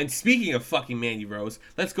 Oh, and speaking of fucking Mandy Rose,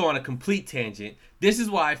 let's go on a complete tangent. This is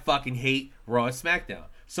why I fucking hate Raw and SmackDown.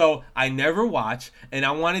 So, I never watch, and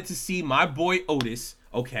I wanted to see my boy Otis,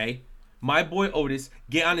 okay? My boy Otis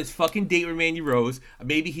get on his fucking date with Mandy Rose.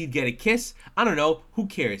 Maybe he'd get a kiss. I don't know. Who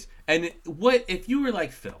cares? And what if you were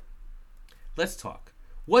like, Phil, let's talk.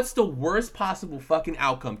 What's the worst possible fucking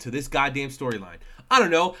outcome to this goddamn storyline? I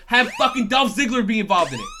don't know. Have fucking Dolph Ziggler be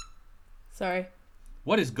involved in it. Sorry.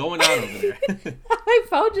 What is going on over there? My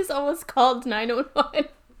phone just almost called 911.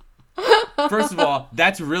 First of all,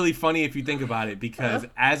 that's really funny if you think about it, because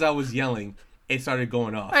as I was yelling, it started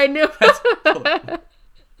going off. I knew.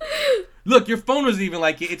 Look, your phone wasn't even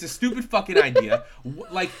like it. It's a stupid fucking idea.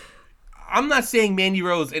 Like, I'm not saying Mandy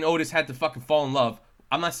Rose and Otis had to fucking fall in love.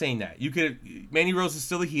 I'm not saying that. Mandy Rose is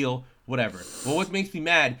still a heel, whatever. But what makes me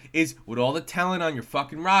mad is with all the talent on your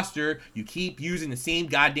fucking roster, you keep using the same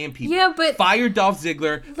goddamn people. Yeah, but fire Dolph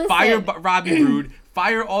Ziggler, fire Robbie Roode,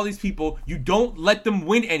 fire all these people. You don't let them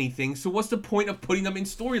win anything. So what's the point of putting them in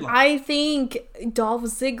storyline? I think Dolph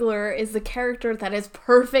Ziggler is the character that is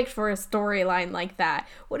perfect for a storyline like that.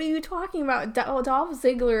 What are you talking about? Dolph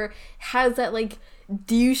Ziggler has that like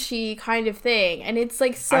douchey kind of thing, and it's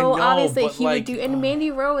like so obvious that he would do. And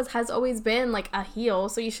Mandy Rose has always been like a heel,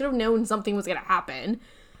 so you should have known something was gonna happen.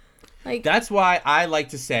 Like that's why I like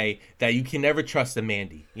to say that you can never trust a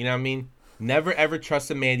Mandy. You know what I mean? Never ever trust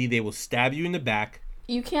a Mandy. They will stab you in the back.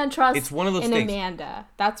 You can't trust it's one of those an things. Amanda.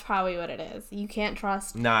 That's probably what it is. You can't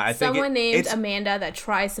trust I think someone named Amanda that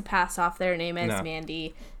tries to pass off their name as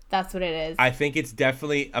Mandy. That's what it is. I think it's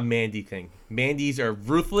definitely a Mandy thing. Mandys are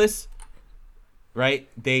ruthless, right?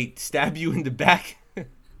 They stab you in the back.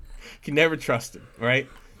 Can never trust them, right?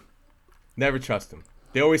 Never trust them.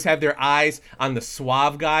 They always have their eyes on the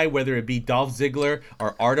suave guy, whether it be Dolph Ziggler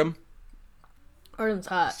or Artem. Artem's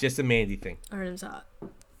hot. It's just a Mandy thing. Artem's hot.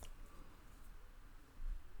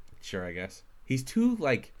 Sure, I guess. He's too,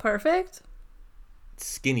 like... perfect?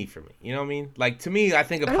 Skinny for me. You know what I mean? Like, to me, I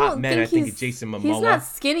think of hot men, I think of Jason Momoa. He's not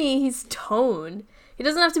skinny, he's toned. He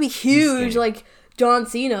doesn't have to be huge like John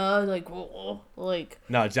Cena. Like...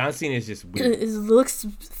 No, John Cena is just weird. It looks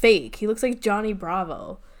fake. He looks like Johnny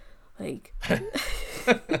Bravo. Like...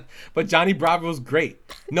 But Johnny Bravo's great.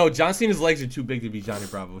 No, John Cena's legs are too big to be Johnny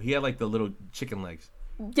Bravo. He had like the little chicken legs.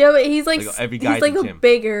 Yeah, but he's like every guy he's like a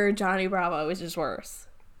bigger Johnny Bravo, which is worse.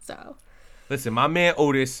 So listen, my man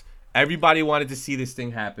Otis, everybody wanted to see this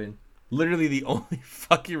thing happen. Literally the only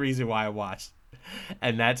fucking reason why I watched.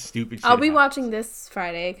 And that's stupid shit. I'll be watching this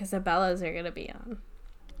Friday because the Bellas are gonna be on.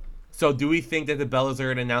 So do we think that the Bellas are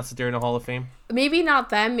gonna announce that they're in the Hall of Fame? Maybe not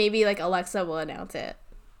them, maybe like Alexa will announce it.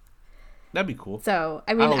 That'd be cool. So,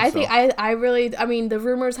 I mean, I mean, the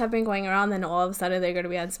rumors have been going around, then all of a sudden they're going to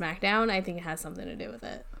be on SmackDown. I think it has something to do with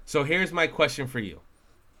it. So, here's my question for you.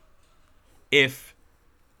 If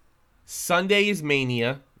Sunday is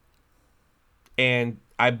Mania, and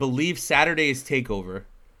I believe Saturday is TakeOver,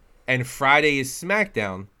 and Friday is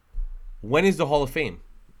SmackDown, when is the Hall of Fame?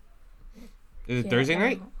 Is it Thursday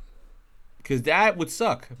night? Because that would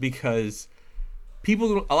suck, because a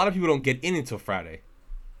lot of people don't get in until Friday.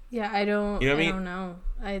 Yeah, I don't. You know what I mean? I don't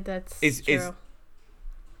know. That's true.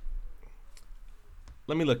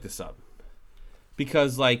 Let me look this up,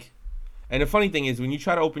 because like, and the funny thing is, when you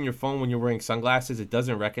try to open your phone when you're wearing sunglasses, it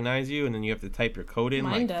doesn't recognize you, and then you have to type your code in.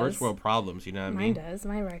 Mine like does. First world problems. You know what I mean? Mine does.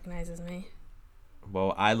 Mine recognizes me.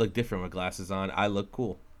 Well, I look different with glasses on. I look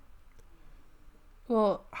cool.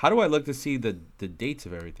 Well, how do I look to see the dates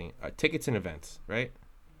of everything? Tickets and events, right?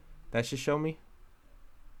 That should show me.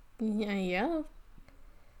 Yeah.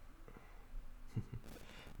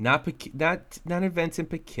 Not events in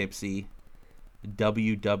Poughkeepsie,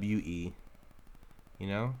 WWE. You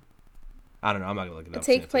know, I don't know. I'm not gonna look it up. It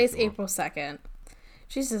takes place April 2nd.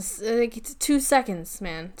 Jesus, like it's 2 seconds,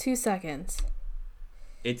 man. 2 seconds.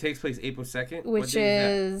 It takes place April 2nd, which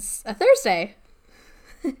is a Thursday.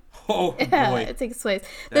 Oh yeah, boy, it takes place.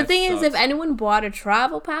 The thing is, if anyone bought a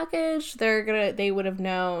travel package, they would have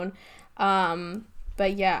known.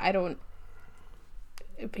 But yeah, I don't.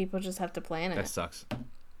 People just have to plan it. That sucks.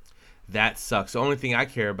 That sucks. The only thing I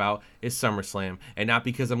care about is SummerSlam. And not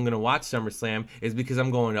because I'm going to watch SummerSlam. It's because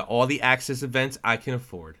I'm going to all the Access events I can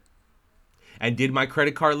afford. And did my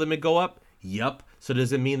credit card limit go up? Yup. So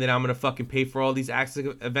does it mean that I'm going to fucking pay for all these Access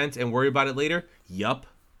events and worry about it later? Yup.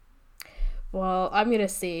 Well, I'm going to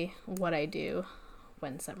see what I do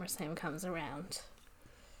when SummerSlam comes around.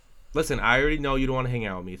 Listen, I already know you don't want to hang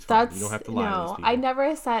out with me. It's fine. You don't have to lie to these people. I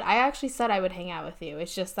never said... I actually said I would hang out with you.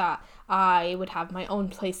 It's just that I would have my own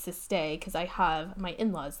place to stay because I have my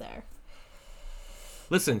in-laws there.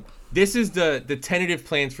 Listen, this is the tentative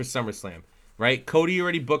plans for SummerSlam, right? Cody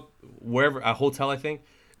already booked wherever, a hotel, I think.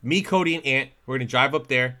 Me, Cody, and Ant, we're going to drive up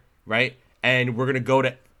there, right? And we're going to go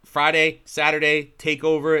to Friday, Saturday,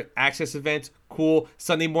 TakeOver, Access events. Cool.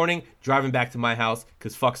 Sunday morning, driving back to my house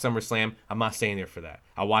because fuck SummerSlam. I'm not staying there for that.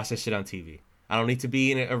 I'll watch that shit on TV. I don't need to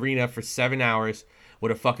be in an arena for 7 hours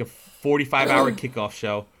with a fucking 45-hour kickoff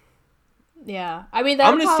show. Yeah. I mean,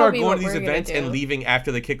 I'm going to start going to these events and leaving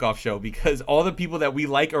after the kickoff show because all the people that we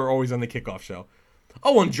like are always on the kickoff show.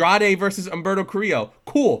 Oh, Andrade versus Humberto Carrillo.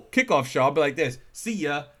 Cool. Kickoff show. I'll be like this. See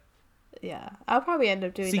ya. Yeah. I'll probably end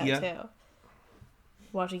up doing that too.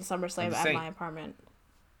 Watching SummerSlam at my apartment.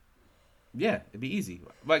 Yeah, it'd be easy.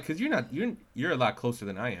 Like, because you're a lot closer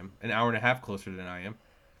than I am. An hour and a half closer than I am.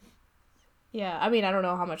 Yeah, I mean, I don't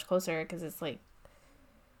know how much closer because it's like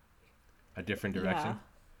a different direction.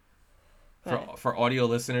 Yeah. For audio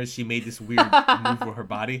listeners, she made this weird move with her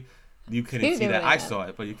body. You couldn't see that. I saw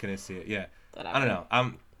it, but you couldn't see it. Yeah. I don't know.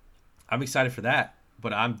 I'm excited for that.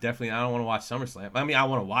 But I don't want to watch SummerSlam. I mean, I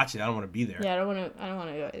want to watch it. I don't want to be there. Yeah, I don't want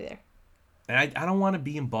to go either. And I don't want to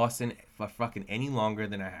be in Boston for fucking any longer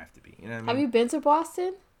than I have to be. You know what I mean? Have you been to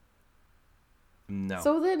Boston? No.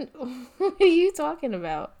 So then, what are you talking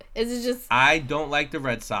about? Is it just... I don't like the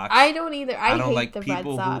Red Sox. I don't either. I don't hate like the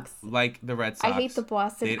people Red Sox. who like the Red Sox. I hate the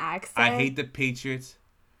Boston accent. I hate the Patriots.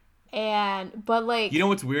 But like... You know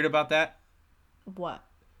what's weird about that? What?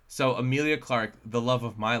 So Emilia Clarke, the love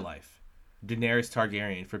of my life, Daenerys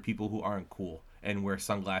Targaryen, for people who aren't cool and wear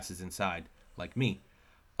sunglasses inside, like me.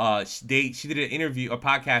 She did a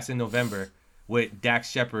podcast in November with Dax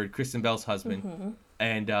Shepard, Kristen Bell's husband,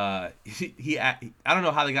 and I don't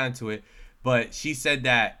know how they got into it, but she said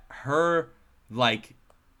that her like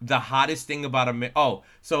the hottest thing about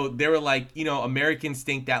so they were like, you know, Americans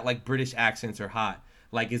think that like British accents are hot.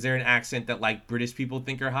 Like, is there an accent that like British people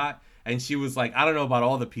think are hot? And she was like, I don't know about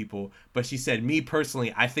all the people, but she said, me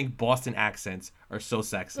personally, I think Boston accents are so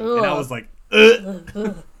sexy. Ugh. And I was like,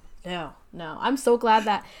 ugh. No. I'm so glad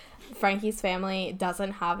that Frankie's family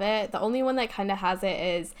doesn't have it. The only one that kind of has it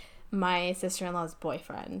is my sister-in-law's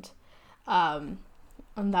boyfriend. And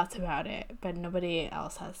that's about it. But nobody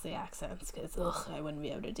else has the accents because, I wouldn't be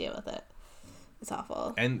able to deal with it. It's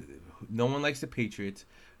awful. And no one likes the Patriots.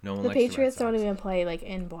 No one The likes the Red Patriots don't Sox. even play, like,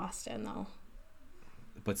 in Boston, though.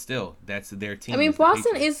 But still, that's their team. I mean, is the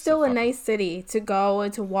Boston Patriots, is still so a fuck nice city to go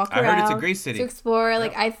and to walk I around. heard it's a great city. To explore.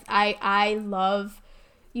 Like, Yep. I love,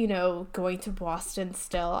 you know, going to Boston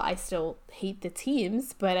still. I still hate the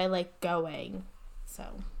teams, but I like going. So,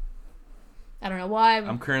 I don't know why.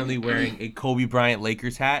 I'm currently wearing a Kobe Bryant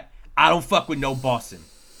Lakers hat. I don't fuck with no Boston.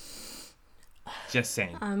 Just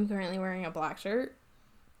saying. I'm currently wearing a black shirt.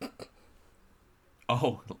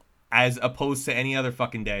 Oh, as opposed to any other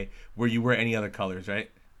fucking day where you wear any other colors, right?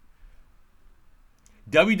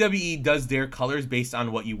 WWE does their colors based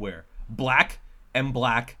on what you wear. Black and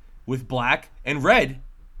black with black and red,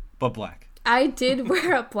 but black. I did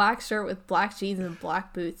wear a black shirt with black jeans and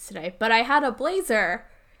black boots today, but I had a blazer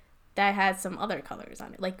that had some other colors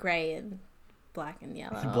on it, like gray and black and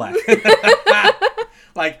yellow. Black.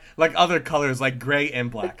 like other colors, like gray and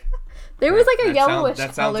black. There was like a That yellowish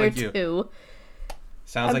sounds color like you. too.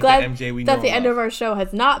 Sounds I'm like glad the MJ we know that the and end love. of our show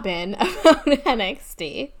has not been about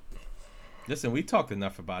NXT. Listen, we talked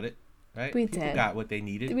enough about it, right? We People did. got what they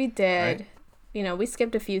needed. We did. Right? You know, we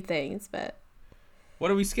skipped a few things, but... What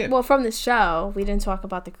did we skip? Well, from the show, we didn't talk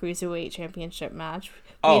about the Cruiserweight Championship match.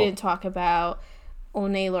 Oh. We didn't talk about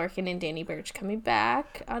Oney Lorcan and Danny Burch coming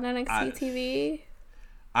back on NXT TV.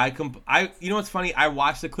 You know what's funny? I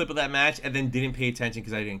watched the clip of that match and then didn't pay attention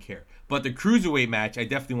because I didn't care. But the Cruiserweight match, I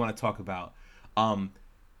definitely want to talk about.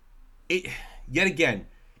 Yet again,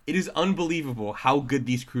 it is unbelievable how good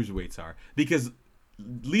these Cruiserweights are. Because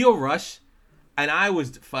Lio Rush, and I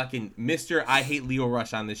was fucking Mr. I Hate Lio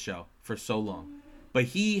Rush on this show for so long. But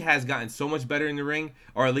he has gotten so much better in the ring,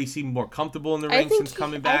 or at least even more comfortable in the ring since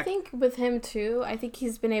coming back. I think with him too, I think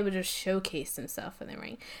he's been able to showcase himself in the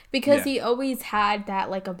ring. Because he always had that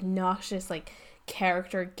like obnoxious like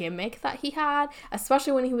character gimmick that he had,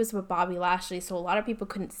 especially when he was with Bobby Lashley, so a lot of people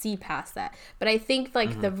couldn't see past that. But I think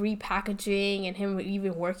like the repackaging and him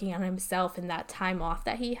even working on himself in that time off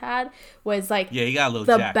that he had was like he got a little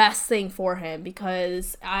the jacked. best thing for him,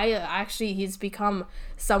 because he's become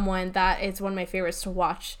someone that is one of my favorites to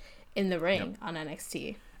watch in the ring on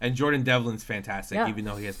NXT. And Jordan Devlin's fantastic, Yeah. even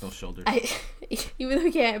though he has no shoulders. Even though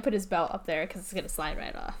he can't put his belt up there because it's gonna slide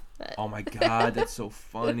right off. But. Oh my god, that's so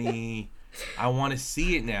funny. I want to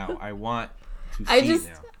see it now. I want to see it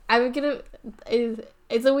now. I'm gonna.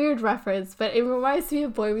 It's a weird reference, but it reminds me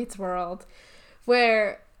of Boy Meets World,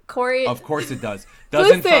 where Corey. Of course it does.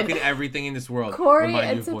 Doesn't Listen, fucking everything in this world Corey remind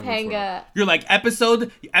and you of Boy Meets World? Topanga. You're like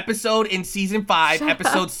episode in season 5, Shut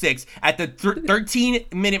episode up. 6 at the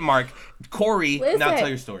 13-minute mark. Corey, now Listen, tell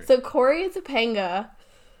your story. So Corey and Topanga.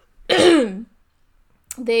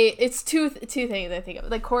 It's two things I think of.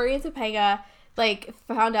 Like Corey and Topanga like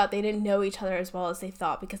found out they didn't know each other as well as they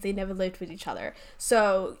thought because they never lived with each other.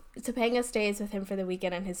 So Topanga stays with him for the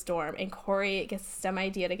weekend in his dorm, and Corey gets the dumb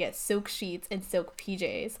idea to get silk sheets and silk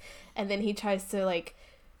PJs, and then he tries to like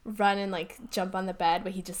run and like jump on the bed,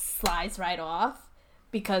 but he just slides right off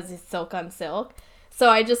because it's silk on silk. So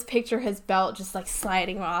I just picture his belt just like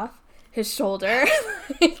sliding off his shoulder.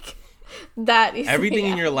 Like that is Everything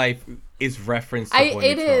in your life is referenced to Boy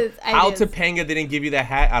Meets World. How Topanga didn't give you that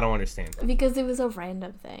hat, I don't understand. Because it was a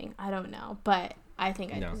random thing. I don't know. But I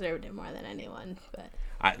think I No. deserved it more than anyone. But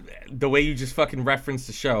The way you just fucking referenced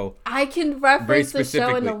the show. I can reference the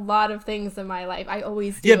show in specifically. a lot of things in my life. I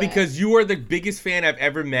always do. Yeah, it. because you are the biggest fan I've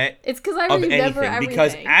ever met. It's because I of remember anything. everything.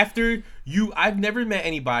 Because after you, I've never met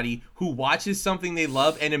anybody who watches something they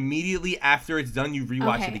love and immediately after it's done, you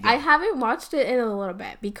rewatch it again. I haven't watched it in a little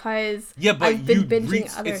bit because but I've been you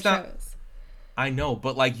binging other it's not- shows. I know,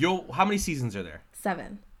 but like, how many seasons are there?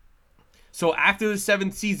 7. So after the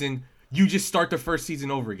 7th season, you just start the first season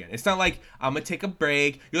over again. It's not like, I'm going to take a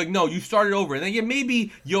break. You're like, no, you started over. And then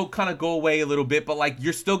maybe you'll kind of go away a little bit, but like,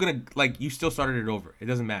 you're still going to, like, you still started it over. It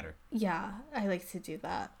doesn't matter. Yeah, I like to do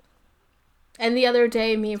that. And the other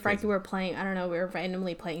day, me and Frankie were playing, I don't know, we were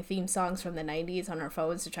randomly playing theme songs from the 90s on our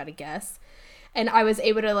phones to try to guess. And I was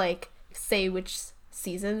able to, like, say which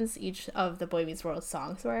seasons each of the Boy Meets World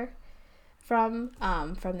songs were from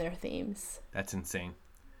their themes. That's insane.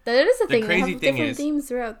 That is the thing. They crazy have thing different is- themes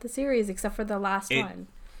throughout the series, except for the last one.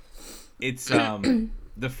 It's,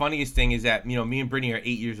 the funniest thing is that, me and Brittany are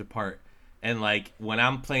 8 years apart. And like, when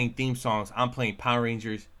I'm playing theme songs, I'm playing Power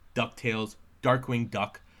Rangers, DuckTales, Darkwing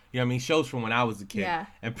Duck. You know what I mean? Shows from when I was a kid. Yeah.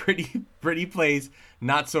 And Brittany plays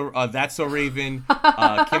That's So Raven,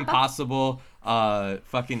 Kim Possible,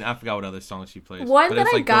 fucking, I forgot what other songs she plays. One But that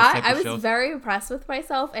it's I like those got, type I of was shows. very impressed with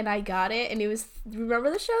myself, and I got it, and it was, remember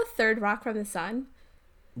the show Third Rock from the Sun?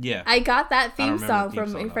 Yeah. I got that theme remember song the theme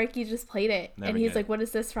from, song, and though. Frankie just played it, Never and he's get like, it. what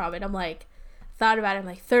is this from? And I'm like, thought about it, I'm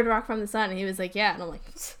like, Third Rock from the Sun, and he was like, yeah, and I'm like,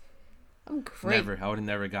 I'm great. Never. I would have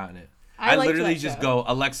never gotten it. I I liked literally that just show. go,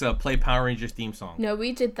 Alexa, play Power Rangers theme song. No,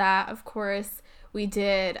 we did that, of course. We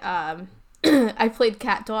did, I played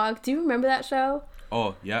Cat Dog. Do you remember that show?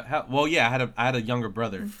 Oh, yeah. Well, yeah, I had a younger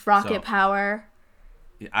brother. Rocket so- Power.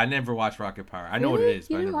 I never watched Rocket Power. I know what Really? it is,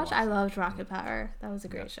 You but I didn't never watch? watched I it. loved Rocket Power. That was a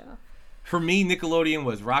great show. For me, Nickelodeon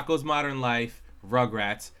was Rocko's Modern Life,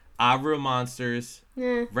 Rugrats, Abra Monsters,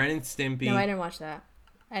 Eh. Ren and Stimpy. No, I didn't watch that.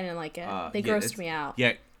 I didn't like it. They yeah, grossed it's- me out.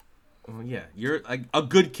 Yeah. Well, yeah. You're a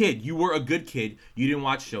good kid. You were a good kid. You didn't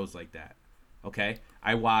watch shows like that. Okay?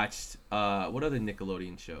 I watched, what other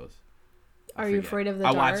Nickelodeon shows? Are You Afraid of the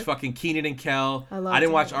I Dark? watched fucking Keenan and Kel. I loved I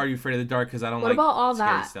didn't watch it. Are You Afraid of the Dark because I don't What like about All scary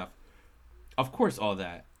That? stuff. Of course, All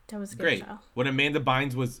That. That was a good Great. show. When Amanda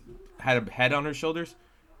Bynes had a head on her shoulders.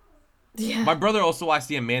 Yeah. My brother also watched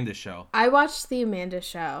the Amanda Show. I watched the Amanda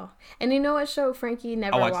Show. And you know what show Frankie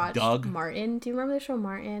never watched watched? Doug. Martin. Do you remember the show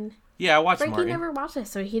Martin? Yeah, I watched Frankie Martin. never watched it,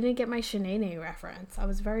 so he didn't get my Shanae reference. I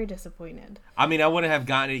was very disappointed. I mean, I wouldn't have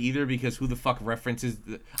gotten it either because who the fuck references?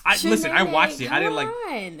 Listen, I watched it. I didn't like.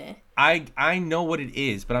 like. I know what it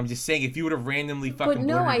is, but I'm just saying if you would have randomly fucking But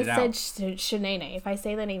no, I blurted it said out. Shanae. If I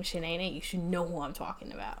say the name Shanae, you should know who I'm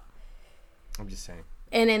talking about. I'm just saying.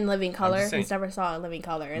 And in Living Color, just saying. who's never saw In Living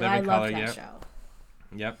Color, and Living I loved Color, that yeah.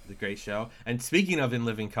 show. Yep, the great show. And speaking of In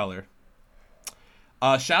Living Color,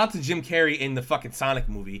 shout out to Jim Carrey in the fucking Sonic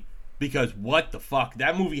movie because what the fuck,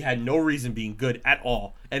 that movie had no reason being good at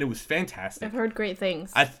all, and it was fantastic. I've heard great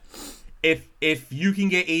things. If you can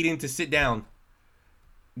get Aiden to sit down,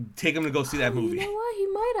 take him to go see that movie. You know what? He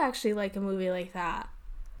might actually like a movie like that.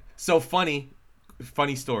 So funny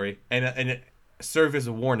story, and it serve as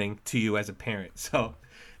a warning to you as a parent. So,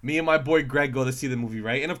 me and my boy Greg go to see the movie,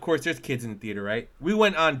 right? And of course, there's kids in the theater, right? We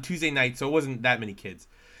went on Tuesday night, so it wasn't that many kids.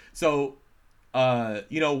 So,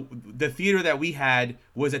 the theater that we had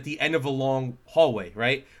was at the end of a long hallway,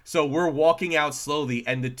 right? So we're walking out slowly,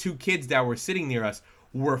 and the two kids that were sitting near us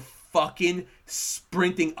were fucking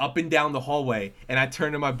sprinting up and down the hallway. And I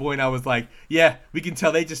turned to my boy and I was like, yeah, we can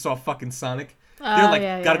tell they just saw fucking Sonic. They're like,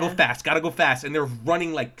 yeah, gotta yeah. go fast. And they're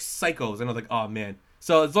running like psychos. And I was like, oh, man.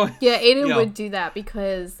 So as long Yeah, Aiden you know, would do that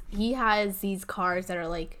because he has these cars that are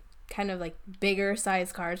like kind of like bigger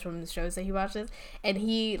size cars from the shows that he watches, and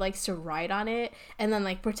he likes to ride on it and then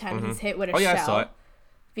like pretend he's hit with a Oh, yeah, I shell. saw it.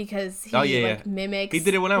 Because he Oh, yeah, like yeah. mimics. He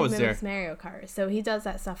did it when I was mimics there. Mario Kart, so he does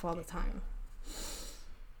that stuff all the time.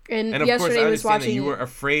 And, And of course, yesterday I I was understand that watching. you were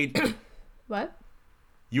afraid. What?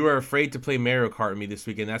 You were afraid to play Mario Kart with me this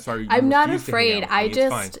weekend. That's why you I'm not refused to hang afraid. out with I me. It's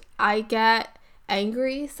fine. just I get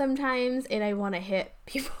angry sometimes and I want to hit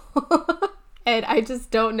people. And I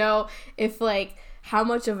just don't know if like how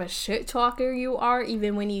much of a shit talker you are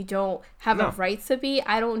even when you don't have a No. right to be.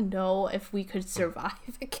 I don't know if we could survive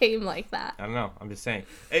a game like that. I don't know. I'm just saying.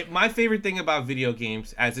 My favorite thing about video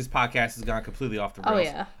games, as this podcast has gone completely off the Oh,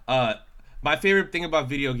 rails. yeah. My favorite thing about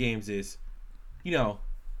video games is,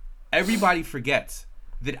 everybody forgets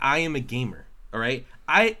that I am a gamer. All right.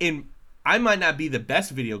 I might not be the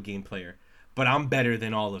best video game player, but I'm better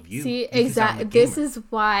than all of you. See, because I'm a exactly. gamer. This is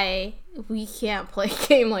why we can't play a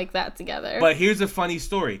game like that together. But here's a funny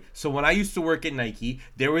story. So when I used to work at Nike,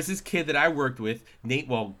 there was this kid that I worked with,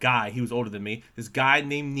 guy, he was older than me, this guy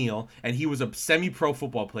named Neil, and he was a semi-pro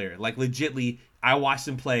football player. Like, legitly, I watched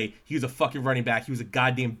him play. He was a fucking running back. He was a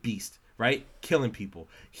goddamn beast, right? Killing people.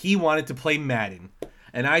 He wanted to play Madden.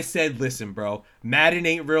 And I said, listen, bro, Madden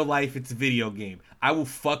ain't real life. It's a video game. I will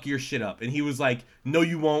fuck your shit up. And he was like, no,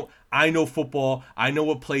 you won't. I know football. I know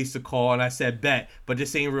what plays to call. And I said, bet. But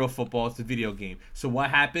this ain't real football. It's a video game. So what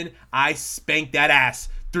happened? I spanked that ass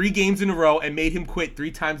 3 games in a row and made him quit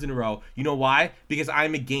 3 times in a row. You know why? Because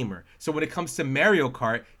I'm a gamer. So when it comes to Mario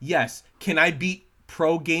Kart, yes. Can I beat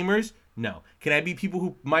pro gamers? No. Can I beat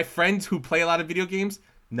my friends who play a lot of video games?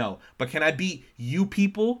 No. But can I beat you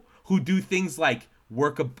people who do things like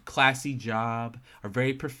work a classy job, are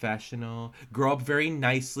very professional, grow up very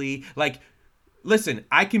nicely? Like, listen,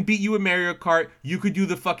 I can beat you in Mario Kart. You could do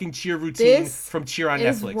the fucking cheer routine from Cheer on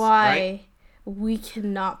This Netflix. is why right? we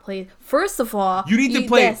cannot play. First of all, You need to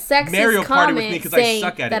play the sexist Mario Party with me comment 'cause I saying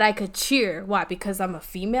suck at that it. I could cheer. Why? Because I'm a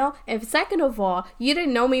female. And second of all, you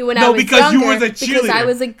didn't know me when I No, was because younger. you was a Because I cheerleader.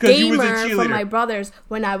 was a 'Cause you was a gamer for cheerleader. my brothers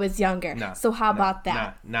when I was younger. So how about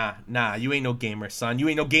that? Nah. You ain't no gamer, son. You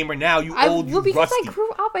ain't no gamer now. You Well, old, you because rusty. I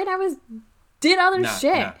grew up and did other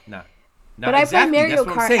shit. Nah. But I play Mario That's what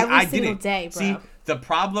I'm Kart saying. every I single didn't. day, bro. See, the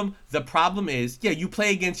problem is, yeah, you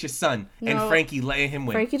play against your son, and No. Frankie letting him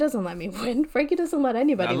win. Frankie doesn't let me win. Frankie doesn't let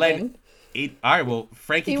anybody win. All right, well,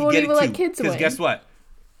 Frankie He can won't get even it let too. kids Because win. guess what?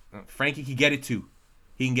 Frankie can get it too.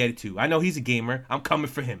 He can get it too. I know he's a gamer. I'm coming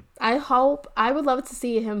for him. I would love to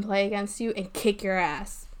see him play against you and kick your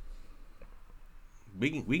ass. We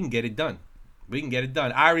can get it done. We can get it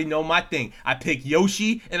done. I already know my thing. I pick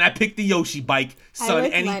Yoshi, and I pick the Yoshi bike. Son,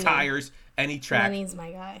 like any Lenny. tires, any track. Lenny's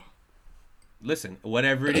my guy. Listen,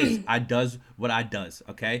 whatever it is, I does what I does,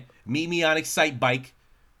 okay? Meet me on Excite Bike.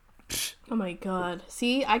 Oh my god.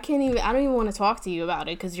 See, I don't even want to talk to you about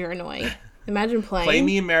it because you're annoying. Imagine playing. Play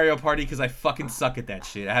me in Mario Party because I fucking suck at that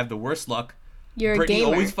shit. I have the worst luck. You're a Brittany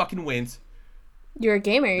gamer. always fucking wins. You're a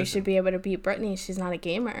gamer. You Listen. should be able to beat Brittany. She's not a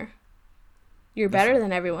gamer. You're better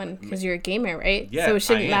than everyone because you're a gamer, right? Yeah, so it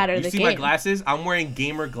shouldn't I am. matter You the see game. my glasses? I'm wearing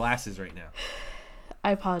gamer glasses right now.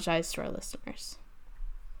 I apologize to our listeners.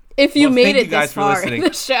 If you made thank it you guys this for far listening. in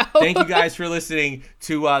the show. Thank you guys for listening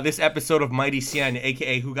to this episode of Mighty Cien,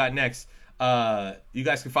 aka Who Got Next. You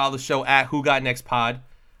guys can follow the show at Who Got Next Pod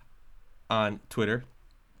on Twitter.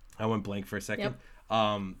 I went blank for a second.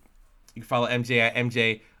 Yep. You can follow MJ at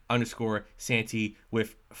MJ_Santi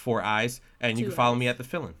with 4 eyes, and you 2 can follow eyes. me at the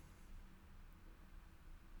Fillin.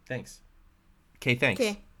 Thanks. Okay, thanks.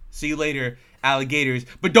 Okay. See you later, alligators.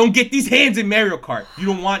 But don't get these hands in Mario Kart. You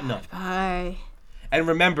don't want none. Bye. And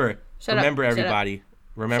remember, Shut up. everybody. Shut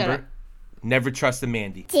Remember, up. never trust a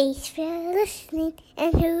Mandy. Thanks for listening,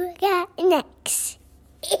 and who got next?